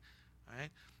thing. Right?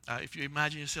 If you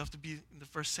imagine yourself to be in the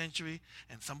first century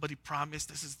and somebody promised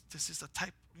this is a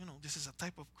type, this is a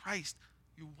type of Christ,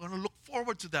 you want to look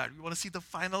forward to that. You want to see the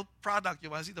final product. You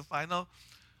want to see the final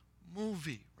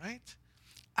movie, right?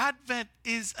 Advent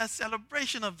is a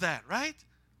celebration of that, right?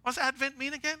 What's Advent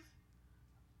mean again?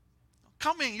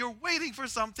 Coming. You're waiting for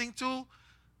something to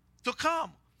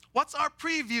come. What's our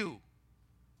preview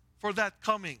for that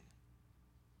coming?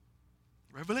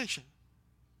 Revelation.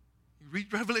 You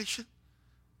read Revelation?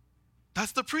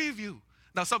 That's the preview.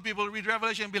 Now, some people read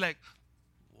Revelation and be like,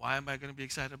 why am I going to be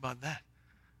excited about that?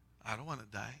 I don't want to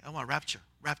die. I want rapture.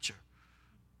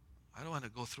 I don't want to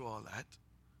go through all that.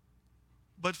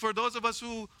 But for those of us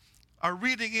who are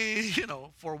reading it,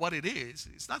 for what it is,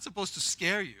 it's not supposed to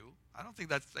scare you. I don't think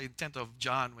that's the intent of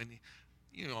John when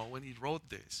he wrote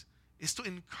this. It's to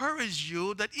encourage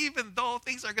you that even though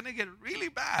things are going to get really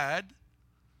bad,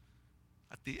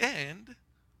 at the end,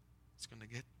 it's going to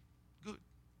get good.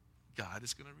 God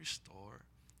is going to restore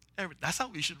everything. That's how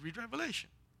we should read Revelation.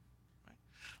 Right?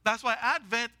 That's why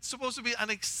Advent is supposed to be an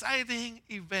exciting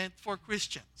event for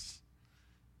Christians.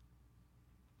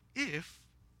 If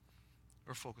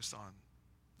we're focused on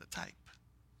the type.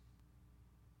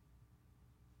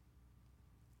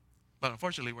 But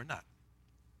unfortunately, we're not.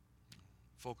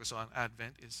 Focus on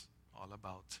Advent is all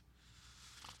about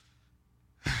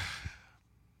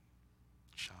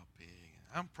shopping.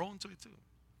 I'm prone to it too.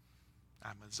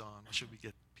 Amazon, what should we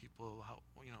get people?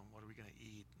 What are we going to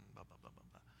eat? And blah, blah, blah, blah,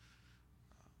 blah.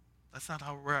 That's not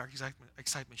where our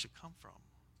excitement should come from.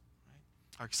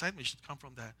 Right? Our excitement should come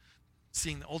from that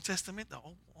seeing the Old Testament,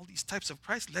 all these types of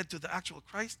Christ led to the actual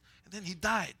Christ, and then he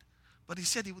died. But he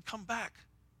said he would come back.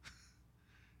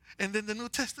 And then the New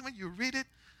Testament, you read it,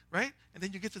 right? And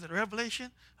then you get to the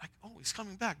Revelation, like, oh, he's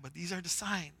coming back, but these are the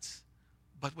signs.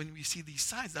 But when we see these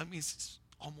signs, that means it's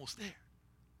almost there.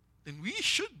 Then we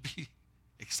should be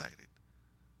excited.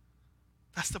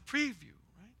 That's the preview,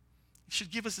 right? It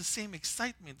should give us the same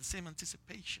excitement, the same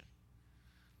anticipation.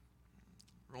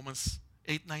 Romans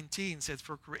 8:19 says,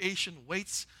 for creation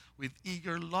waits with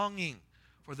eager longing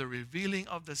for the revealing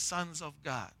of the sons of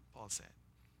God, Paul said.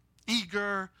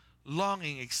 Eager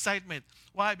longing, excitement.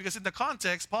 Why? Because in the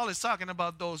context, Paul is talking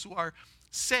about those who are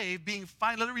saved being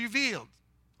finally revealed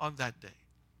on that day.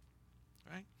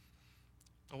 Right?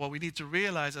 And what we need to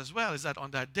realize as well is that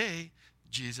on that day,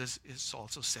 Jesus is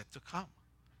also set to come.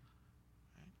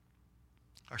 Right?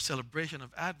 Our celebration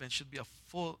of Advent should be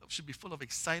full of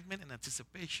excitement and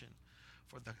anticipation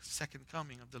for the second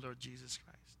coming of the Lord Jesus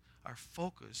Christ. Our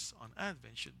focus on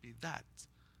Advent should be that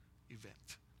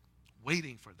event,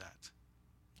 waiting for that.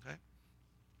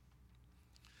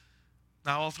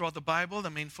 Now, all throughout the Bible,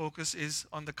 the main focus is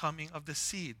on the coming of the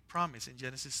seed promised in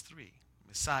Genesis 3,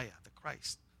 Messiah, the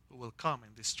Christ, who will come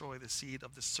and destroy the seed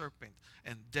of the serpent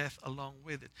and death along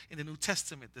with it. In the New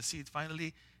Testament, the seed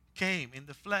finally came in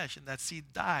the flesh, and that seed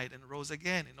died and rose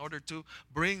again in order to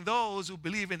bring those who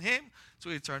believe in him to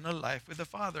eternal life with the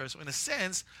Father. So in a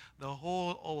sense, the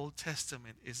whole Old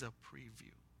Testament is a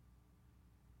preview.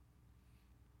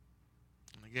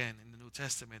 And again, in the New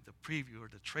Testament, the preview or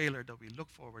the trailer that we look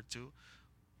forward to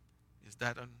is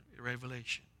that on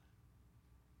Revelation.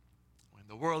 When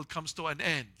the world comes to an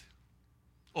end,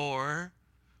 or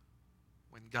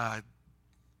when God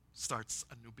starts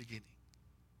a new beginning.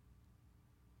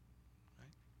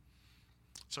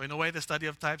 So in a way, the study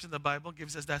of types in the Bible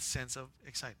gives us that sense of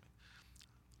excitement.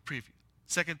 Preview.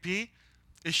 Second P,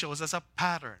 it shows us a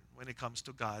pattern when it comes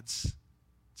to God's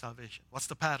salvation. What's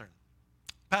the pattern?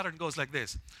 Pattern goes like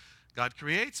this. God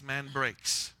creates, man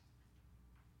breaks.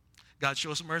 God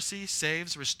shows mercy,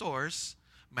 saves, restores,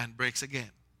 man breaks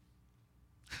again.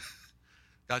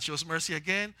 God shows mercy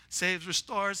again, saves,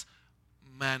 restores,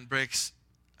 man breaks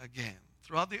again.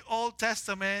 Throughout the Old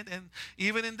Testament and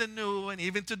even in the New and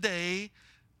even today,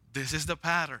 this is the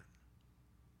pattern.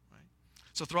 Right?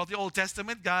 So throughout the Old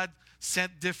Testament, God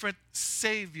sent different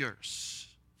saviors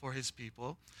for his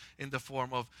people in the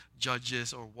form of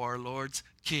judges or warlords,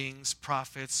 kings,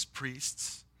 prophets,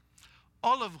 priests,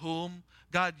 all of whom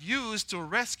God used to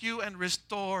rescue and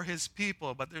restore his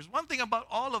people. But there's one thing about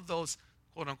all of those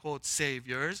quote-unquote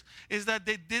saviors is that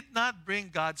they did not bring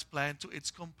God's plan to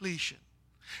its completion.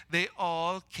 They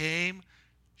all came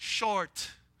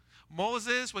short.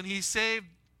 Moses, when he saved,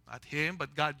 not him,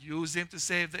 but God used him to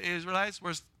save the Israelites,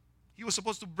 he was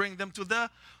supposed to bring them to the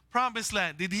promised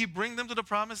land. Did he bring them to the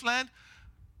promised land?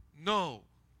 No.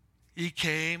 He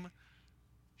came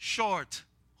short.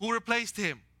 Who replaced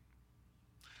him?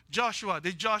 Joshua.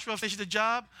 Did Joshua finish the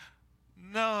job?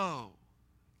 No.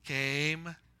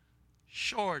 Came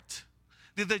short.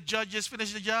 Did the judges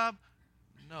finish the job?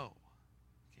 No.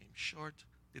 Came short.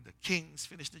 Did the kings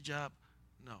finish the job?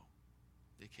 No.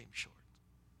 They came short.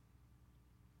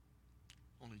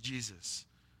 Only Jesus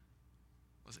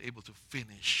was able to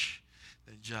finish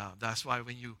the job. That's why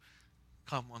when you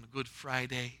come on Good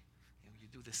Friday and you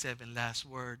do the 7 last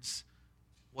words,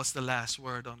 what's the last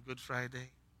word on Good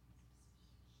Friday?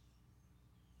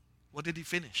 What did he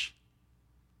finish?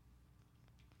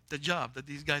 The job that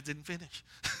these guys didn't finish.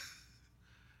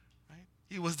 Right?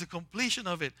 He was the completion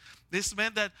of it. This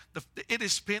meant that it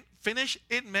is finished.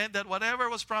 It meant that whatever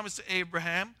was promised to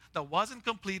Abraham that wasn't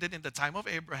completed in the time of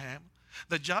Abraham,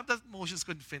 the job that Moses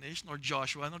couldn't finish, nor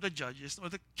Joshua, nor the judges, nor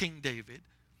the King David,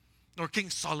 nor King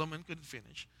Solomon couldn't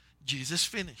finish, Jesus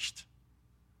finished.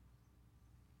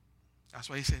 That's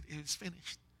why he said, it is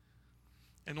finished.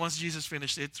 And once Jesus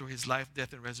finished it through his life,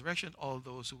 death, and resurrection, all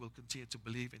those who will continue to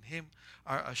believe in him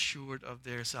are assured of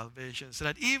their salvation. So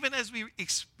that even as we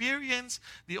experience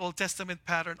the Old Testament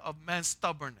pattern of man's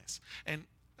stubbornness, and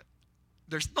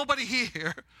there's nobody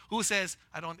here who says,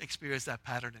 I don't experience that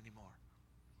pattern anymore.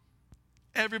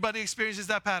 Everybody experiences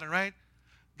that pattern, right?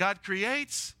 God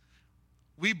creates,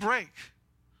 we break.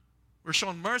 We're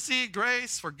shown mercy,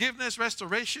 grace, forgiveness,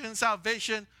 restoration,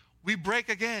 salvation. We break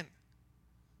again.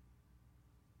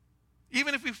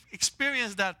 Even if we've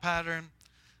experienced that pattern,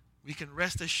 we can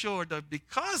rest assured that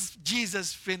because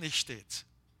Jesus finished it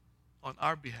on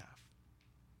our behalf,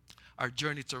 our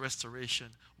journey to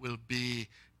restoration will be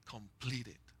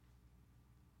completed.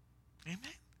 Amen?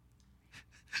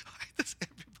 Why does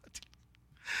everybody?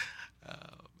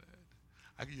 Oh,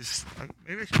 man.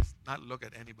 Maybe I should not look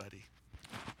at anybody.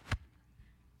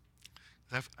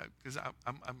 Because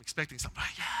I'm expecting somebody,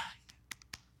 yeah.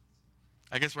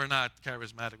 I guess we're not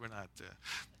charismatic.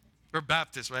 We're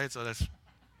Baptist, right? So that's,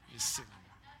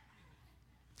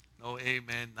 no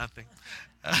amen, nothing.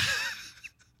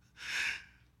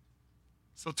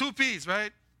 So 2 P's,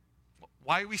 right?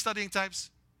 Why are we studying types?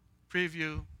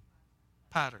 Preview,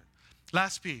 pattern.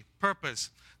 Last P, purpose.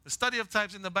 The study of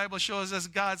types in the Bible shows us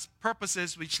God's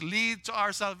purposes which lead to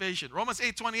our salvation. Romans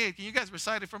 8:28. Can you guys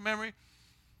recite it from memory?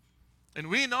 And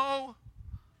we know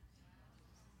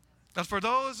that for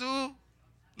those who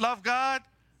love God,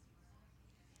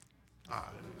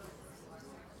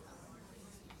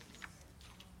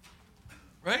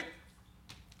 right?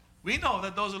 We know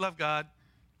that those who love God,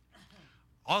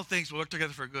 all things will work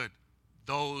together for good.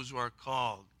 Those who are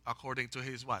called according to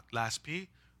his what? Last P?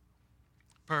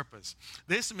 Purpose.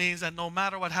 This means that no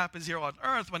matter what happens here on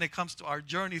earth, when it comes to our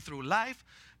journey through life,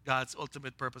 God's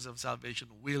ultimate purpose of salvation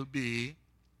will be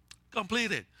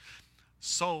completed.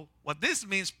 So what this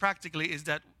means practically is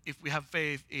that if we have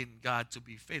faith in God to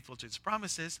be faithful to his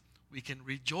promises, We can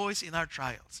rejoice in our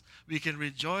trials. We can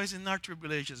rejoice in our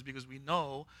tribulations because we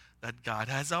know that God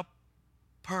has a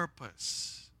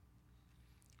purpose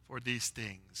for these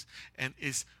things and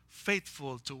is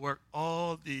faithful to work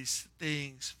all these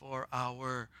things for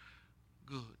our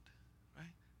good.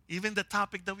 Right? Even the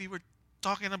topic that we were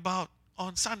talking about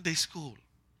on Sunday school.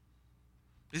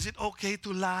 Is it okay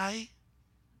to lie?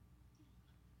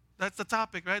 That's the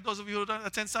topic, right? Those of you who don't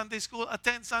attend Sunday school,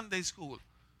 attend Sunday school.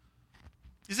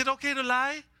 Is it okay to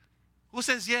lie? Who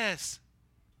says yes?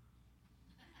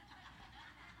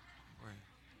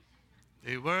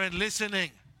 They weren't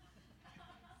listening.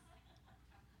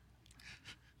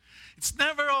 It's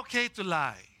never okay to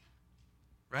lie,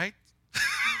 right?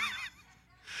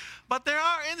 But there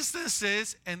are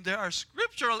instances, and there are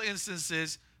scriptural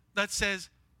instances that says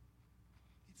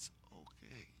it's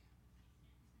okay.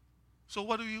 So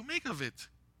what do you make of it?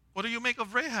 What do you make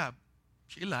of Rahab?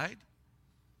 She lied.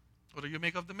 What do you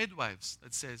make of the midwives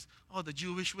that says, oh, the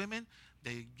Jewish women,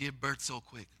 they give birth so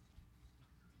quick.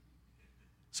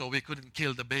 So we couldn't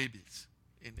kill the babies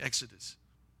in Exodus.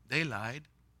 They lied.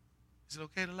 Is it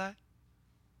okay to lie?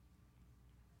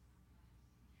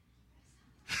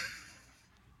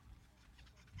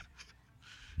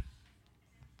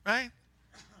 Right?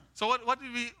 So what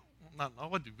did we, no,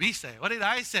 what did we say? What did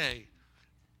I say?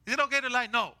 Is it okay to lie?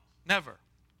 No, never.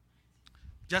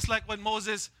 Just like when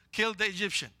Moses killed the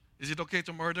Egyptian. Is it okay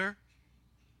to murder?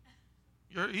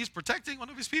 He's protecting one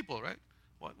of his people, right?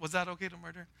 Was that okay to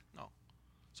murder? No.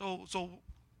 So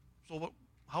what,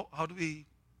 how do we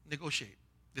negotiate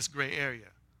this gray area?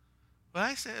 Well,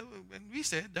 we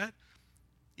said that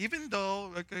even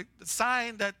though the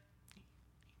sign that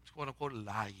quote unquote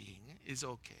lying is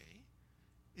okay,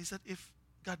 is that if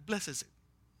God blesses it,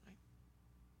 right?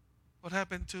 What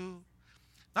happened to,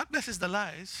 not blesses the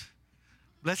lies,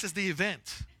 blesses the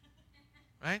event,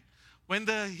 right? When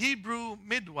the Hebrew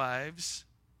midwives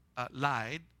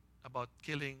lied about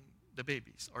killing the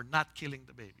babies or not killing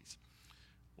the babies,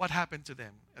 what happened to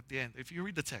them at the end? If you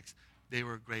read the text, they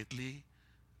were greatly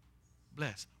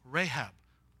blessed. Rahab,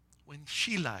 when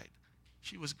she lied,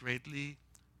 she was greatly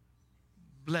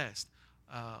blessed.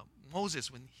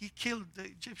 Moses, when he killed the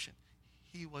Egyptian,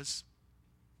 he was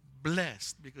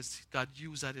blessed because God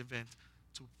used that event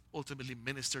to ultimately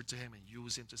minister to him and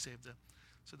use him to save them.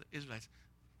 So the Israelites,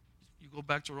 you go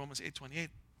back to Romans 8:28,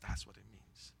 that's what it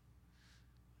means.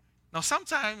 Now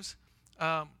sometimes,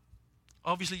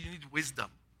 obviously you need wisdom.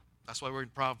 That's why we're in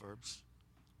Proverbs.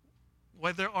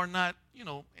 Whether or not,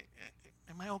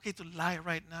 am I okay to lie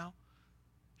right now?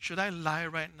 Should I lie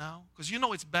right now? Because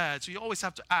it's bad, so you always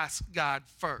have to ask God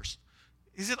first.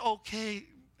 Is it okay?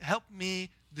 Help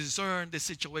me discern the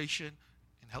situation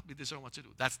and help me discern what to do.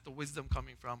 That's the wisdom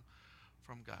coming from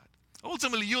God.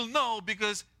 Ultimately, you'll know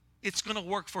because it's going to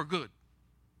work for good.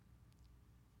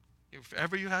 If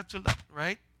ever you have to,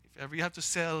 right? If ever you have to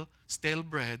sell stale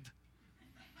bread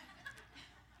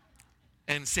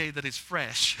and say that it's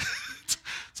fresh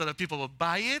so that people will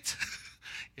buy it,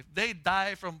 if they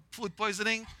die from food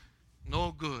poisoning,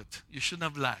 no good. You shouldn't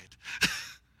have lied.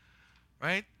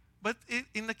 Right? But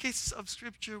in the cases of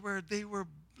Scripture where they were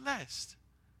blessed,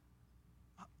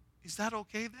 is that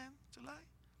okay then to lie?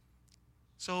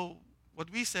 So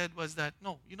what we said was that,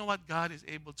 no, you know what? God is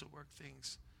able to work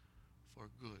things for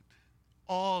good.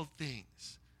 All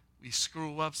things. We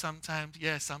screw up sometimes.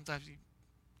 Yes, sometimes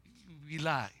we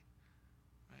lie.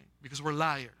 Right? Because we're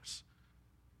liars.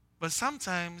 But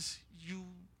sometimes you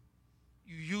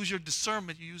use your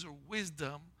discernment, you use your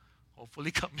wisdom,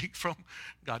 hopefully coming from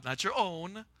God, not your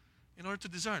own, in order to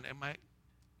discern,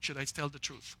 should I tell the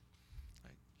truth?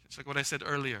 Right? It's like what I said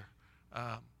earlier.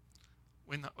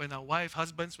 When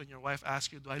husbands, when your wife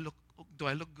asks you, do I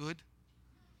look good?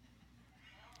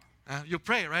 You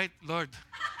pray, right? Lord,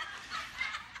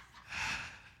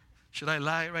 should I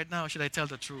lie right now or should I tell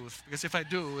the truth? Because if I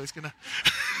do, it's gonna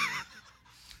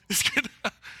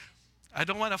I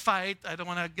don't want to fight. I don't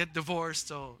want to get divorced.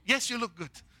 So, yes, you look good.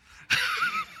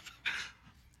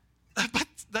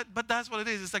 but that's what it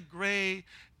is. It's a gray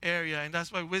area. And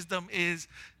that's why wisdom is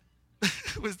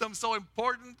so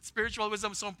important. Spiritual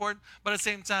wisdom is so important. But at the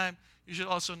same time, you should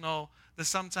also know that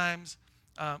sometimes,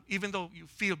 even though you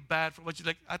feel bad for what you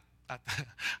like, I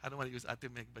don't want to use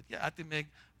Ate Meg, but yeah, Ate Meg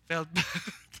felt bad.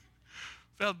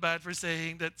 Felt bad for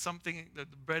saying that the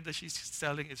bread that she's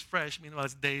selling is fresh. Meanwhile,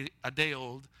 it's a day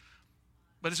old.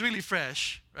 But it's really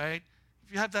fresh, right?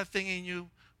 If you have that thing in you,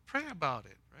 pray about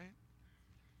it, right?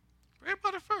 Pray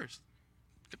about it first.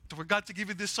 For God to give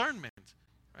you discernment,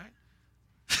 right?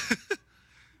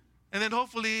 And then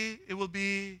hopefully it will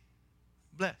be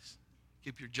blessed.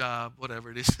 Keep your job,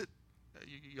 whatever it is that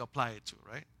you apply it to,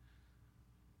 right?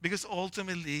 Because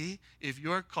ultimately, if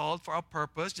you're called for a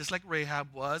purpose, just like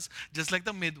Rahab was, just like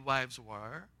the midwives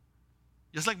were,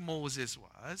 just like Moses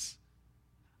was,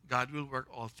 God will work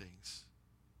all things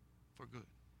for good.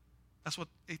 That's what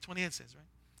 8:28 says, right?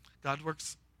 God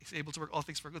works, is able to work all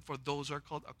things for good for those who are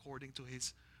called according to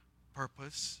his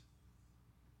purpose.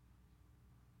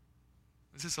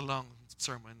 This is a long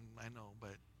sermon, I know,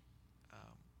 but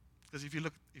because if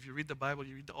you read the Bible,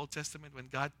 you read the Old Testament, when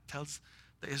God tells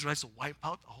the Israelites to wipe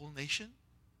out a whole nation,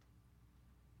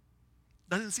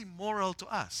 doesn't seem moral to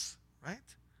us, right?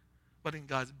 But in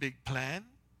God's big plan,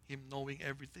 him knowing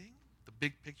everything, the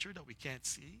big picture that we can't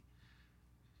see,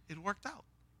 it worked out.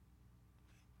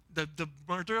 The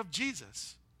murder of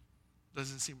Jesus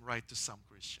doesn't seem right to some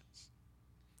Christians.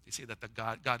 They say that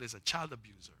God is a child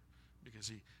abuser because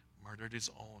he murdered his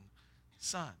own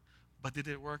son. But did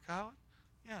it work out?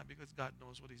 Yeah, because God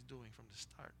knows what he's doing from the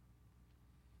start.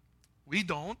 We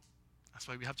don't. That's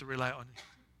why we have to rely on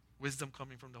wisdom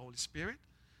coming from the Holy Spirit.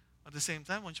 At the same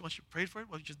time, once you prayed for it,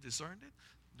 once you just discerned it,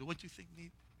 do what you think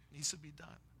needs to be done.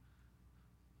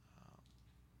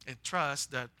 And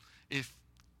trust that if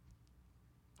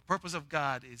the purpose of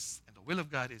God is, and the will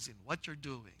of God is in what you're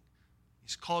doing,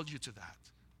 he's called you to that,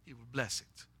 he will bless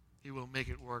it. He will make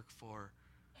it work for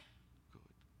good.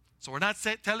 So we're not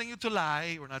telling you to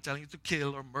lie. We're not telling you to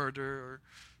kill or murder or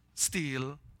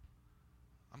steal.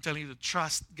 I'm telling you to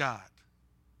trust God.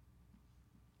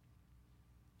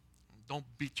 Don't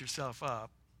beat yourself up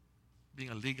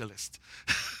being a legalist.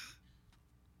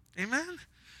 Amen?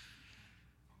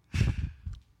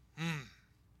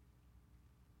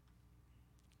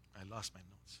 I lost my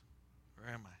notes. Where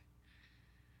am I?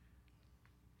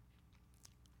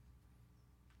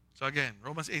 So again,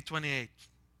 Romans 8:28.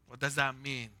 What does that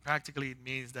mean? Practically, it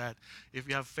means that if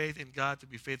we have faith in God to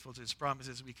be faithful to his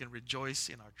promises, we can rejoice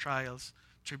in our trials,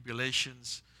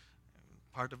 tribulations.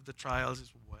 Part of the trials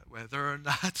is whether or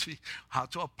not how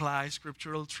to apply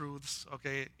scriptural truths,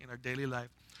 okay, in our daily life,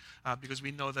 because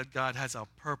we know that God has a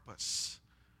purpose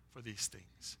for these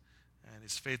things, and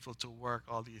is faithful to work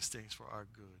all these things for our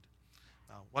good.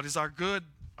 Now, what is our good?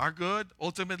 Our good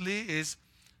ultimately is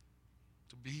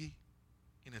to be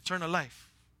in eternal life,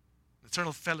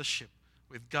 eternal fellowship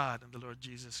with God and the Lord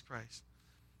Jesus Christ.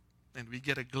 And we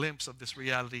get a glimpse of this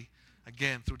reality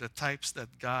again through the types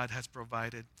that God has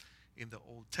provided in the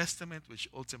Old Testament, which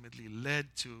ultimately led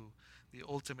to the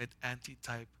ultimate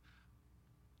antitype,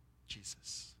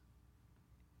 Jesus.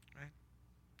 Right?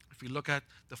 If we look at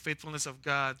the faithfulness of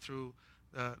God through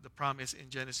the promise in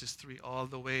Genesis 3 all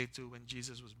the way to when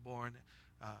Jesus was born,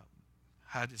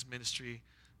 had his ministry,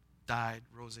 died,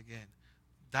 rose again.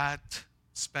 That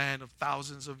span of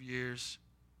thousands of years,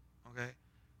 okay,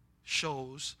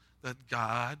 shows that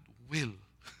God will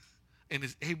and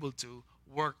is able to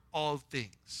work all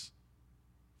things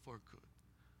for good.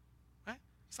 Right?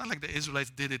 It's not like the Israelites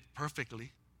did it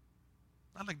perfectly.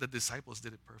 Not like the disciples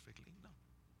did it perfectly. No.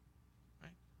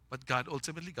 Right? But God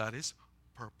ultimately got his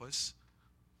purpose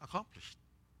accomplished.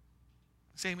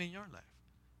 Same in your life.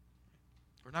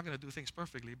 We're not going to do things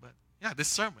perfectly, but yeah, this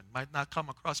sermon might not come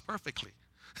across perfectly.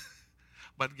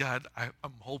 But God,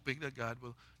 I'm hoping that God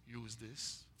will use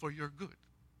this for your good.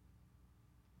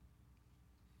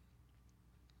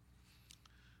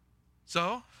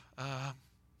 So,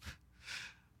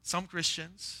 some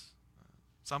Christians,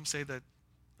 some say that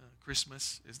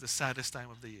Christmas is the saddest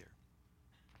time of the year.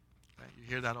 Right? You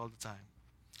hear that all the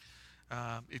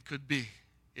time. It could be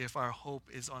if our hope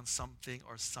is on something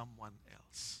or someone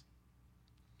else.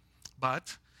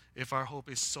 But if our hope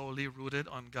is solely rooted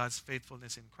on God's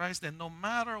faithfulness in Christ, then no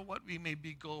matter what we may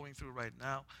be going through right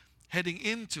now, heading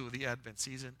into the Advent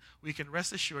season, we can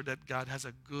rest assured that God has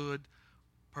a good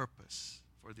purpose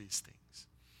for these things.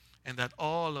 And that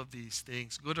all of these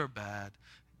things, good or bad,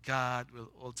 God will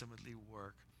ultimately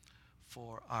work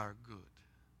for our good.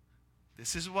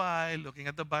 This is why looking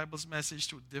at the Bible's message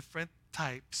through different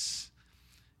types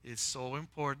is so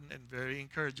important and very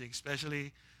encouraging,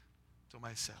 especially to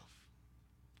myself.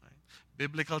 Right?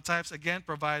 Biblical types, again,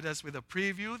 provide us with a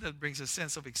preview that brings a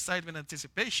sense of excitement and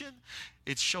anticipation.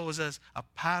 It shows us a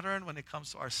pattern when it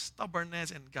comes to our stubbornness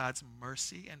and God's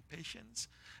mercy and patience.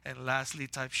 And lastly,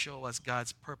 types show us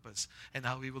God's purpose and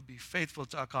how we will be faithful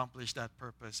to accomplish that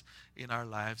purpose in our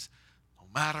lives. No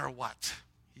matter what,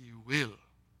 He will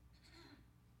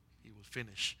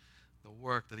finish the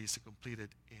work that He's completed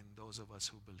in those of us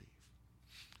who believe.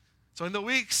 So in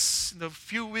the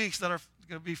few weeks that are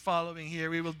going to be following here,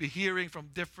 we will be hearing from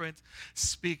different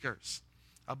speakers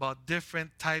about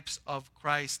different types of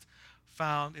Christ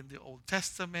found in the Old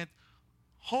Testament.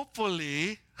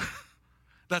 Hopefully,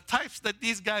 the types that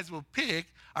these guys will pick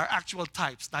are actual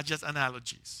types, not just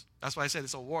analogies. That's why I said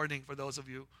it's a warning for those of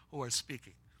you who are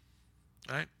speaking.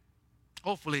 Right?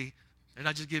 Hopefully, they're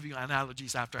not just giving you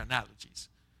analogies after analogies.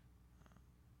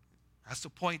 It has to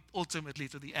point ultimately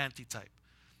to the antitype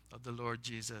of the Lord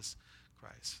Jesus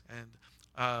Christ.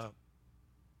 And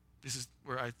this is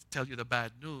where I tell you the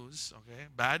bad news. Okay?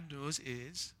 Bad news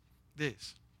is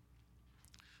this.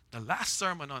 The last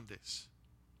sermon on this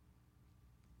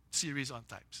series on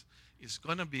types is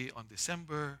going to be on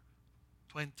December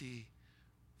 25th.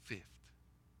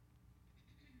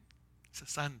 It's a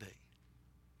Sunday.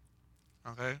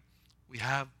 Okay? We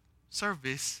have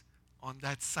service on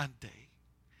that Sunday.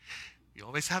 We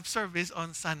always have service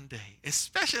on Sunday,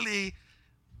 especially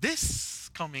this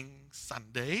coming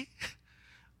Sunday,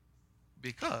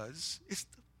 because it's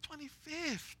the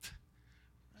 25th.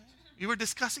 We were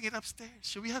discussing it upstairs.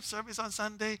 Should we have service on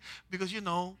Sunday? Because,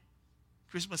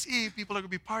 Christmas Eve, people are going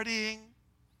to be partying.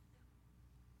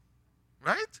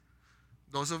 Right?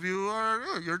 Those of you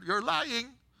you're lying.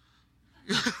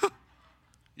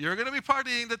 You're going to be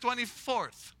partying the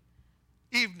 24th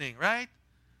evening, right?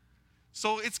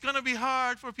 So it's going to be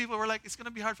hard for people. It's going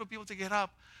to be hard for people to get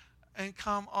up and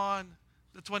come on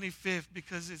the 25th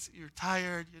because you're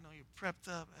tired, you're prepped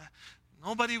up.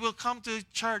 Nobody will come to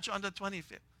church on the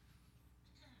 25th.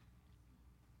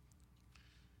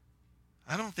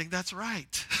 I don't think that's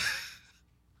right.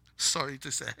 Sorry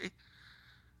to say.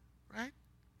 Right?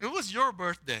 It was your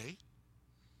birthday.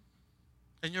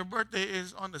 And your birthday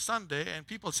is on the Sunday, and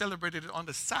people celebrated it on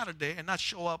the Saturday and not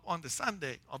show up on the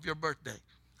Sunday of your birthday.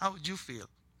 How would you feel?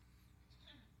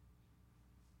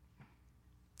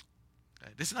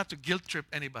 Okay. This is not to guilt trip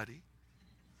anybody.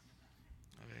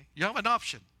 Okay. You have an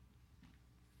option.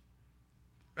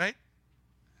 Right?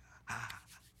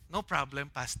 No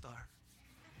problem, Pastor.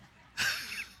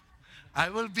 I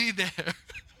will be there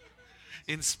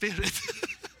in spirit.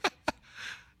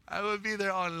 I will be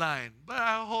there online. But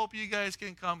I hope you guys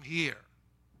can come here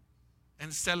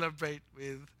and celebrate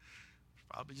with,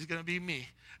 probably just going to be me,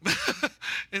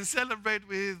 and celebrate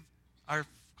with our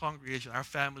congregation, our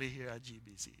family here at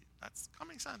GBC. That's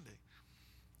coming Sunday,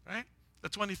 right? The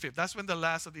 25th. That's when the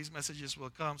last of these messages will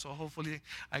come. So hopefully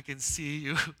I can see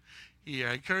you here.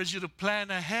 I encourage you to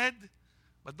plan ahead,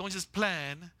 but don't just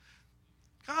plan.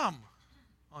 Come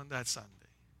on that Sunday.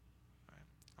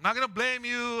 I'm not going to blame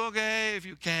you, okay, if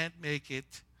you can't make it.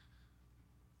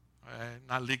 All right?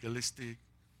 Not legalistic,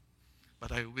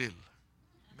 but I will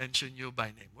mention you by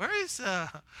name. Where is,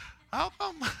 how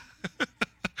come?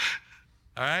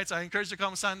 All right, so I encourage you to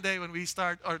come Sunday when we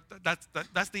start, or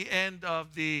that's the end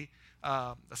of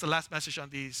that's the last message on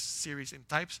this series in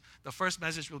types. The first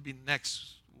message will be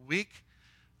next week.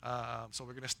 So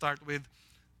we're going to start with,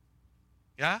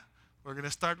 we're going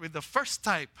to start with the first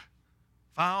type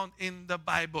found in the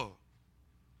Bible.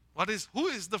 Who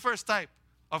is the first type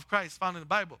of Christ found in the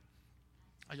Bible?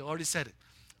 You already said it.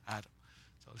 Adam.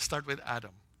 So let's start with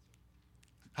Adam.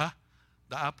 The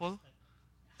apple?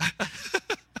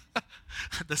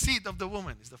 The seed of the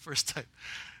woman is the first type.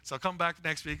 So come back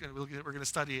next week and we're going to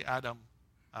study Adam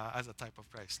as a type of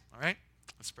Christ. All right?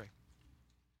 Let's pray.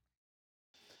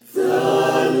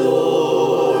 The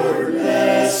Lord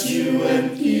bless you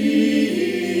and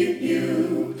keep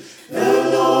you. The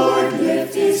Lord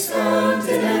lift his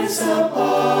countenance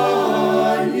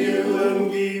upon you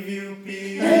and give you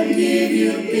peace. And give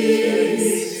you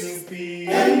peace.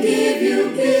 And give you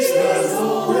peace. The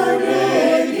Lord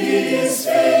make his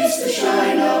face to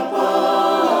shine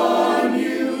upon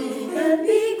you. And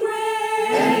be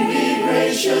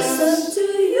gracious unto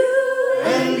you.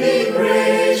 And be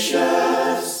gracious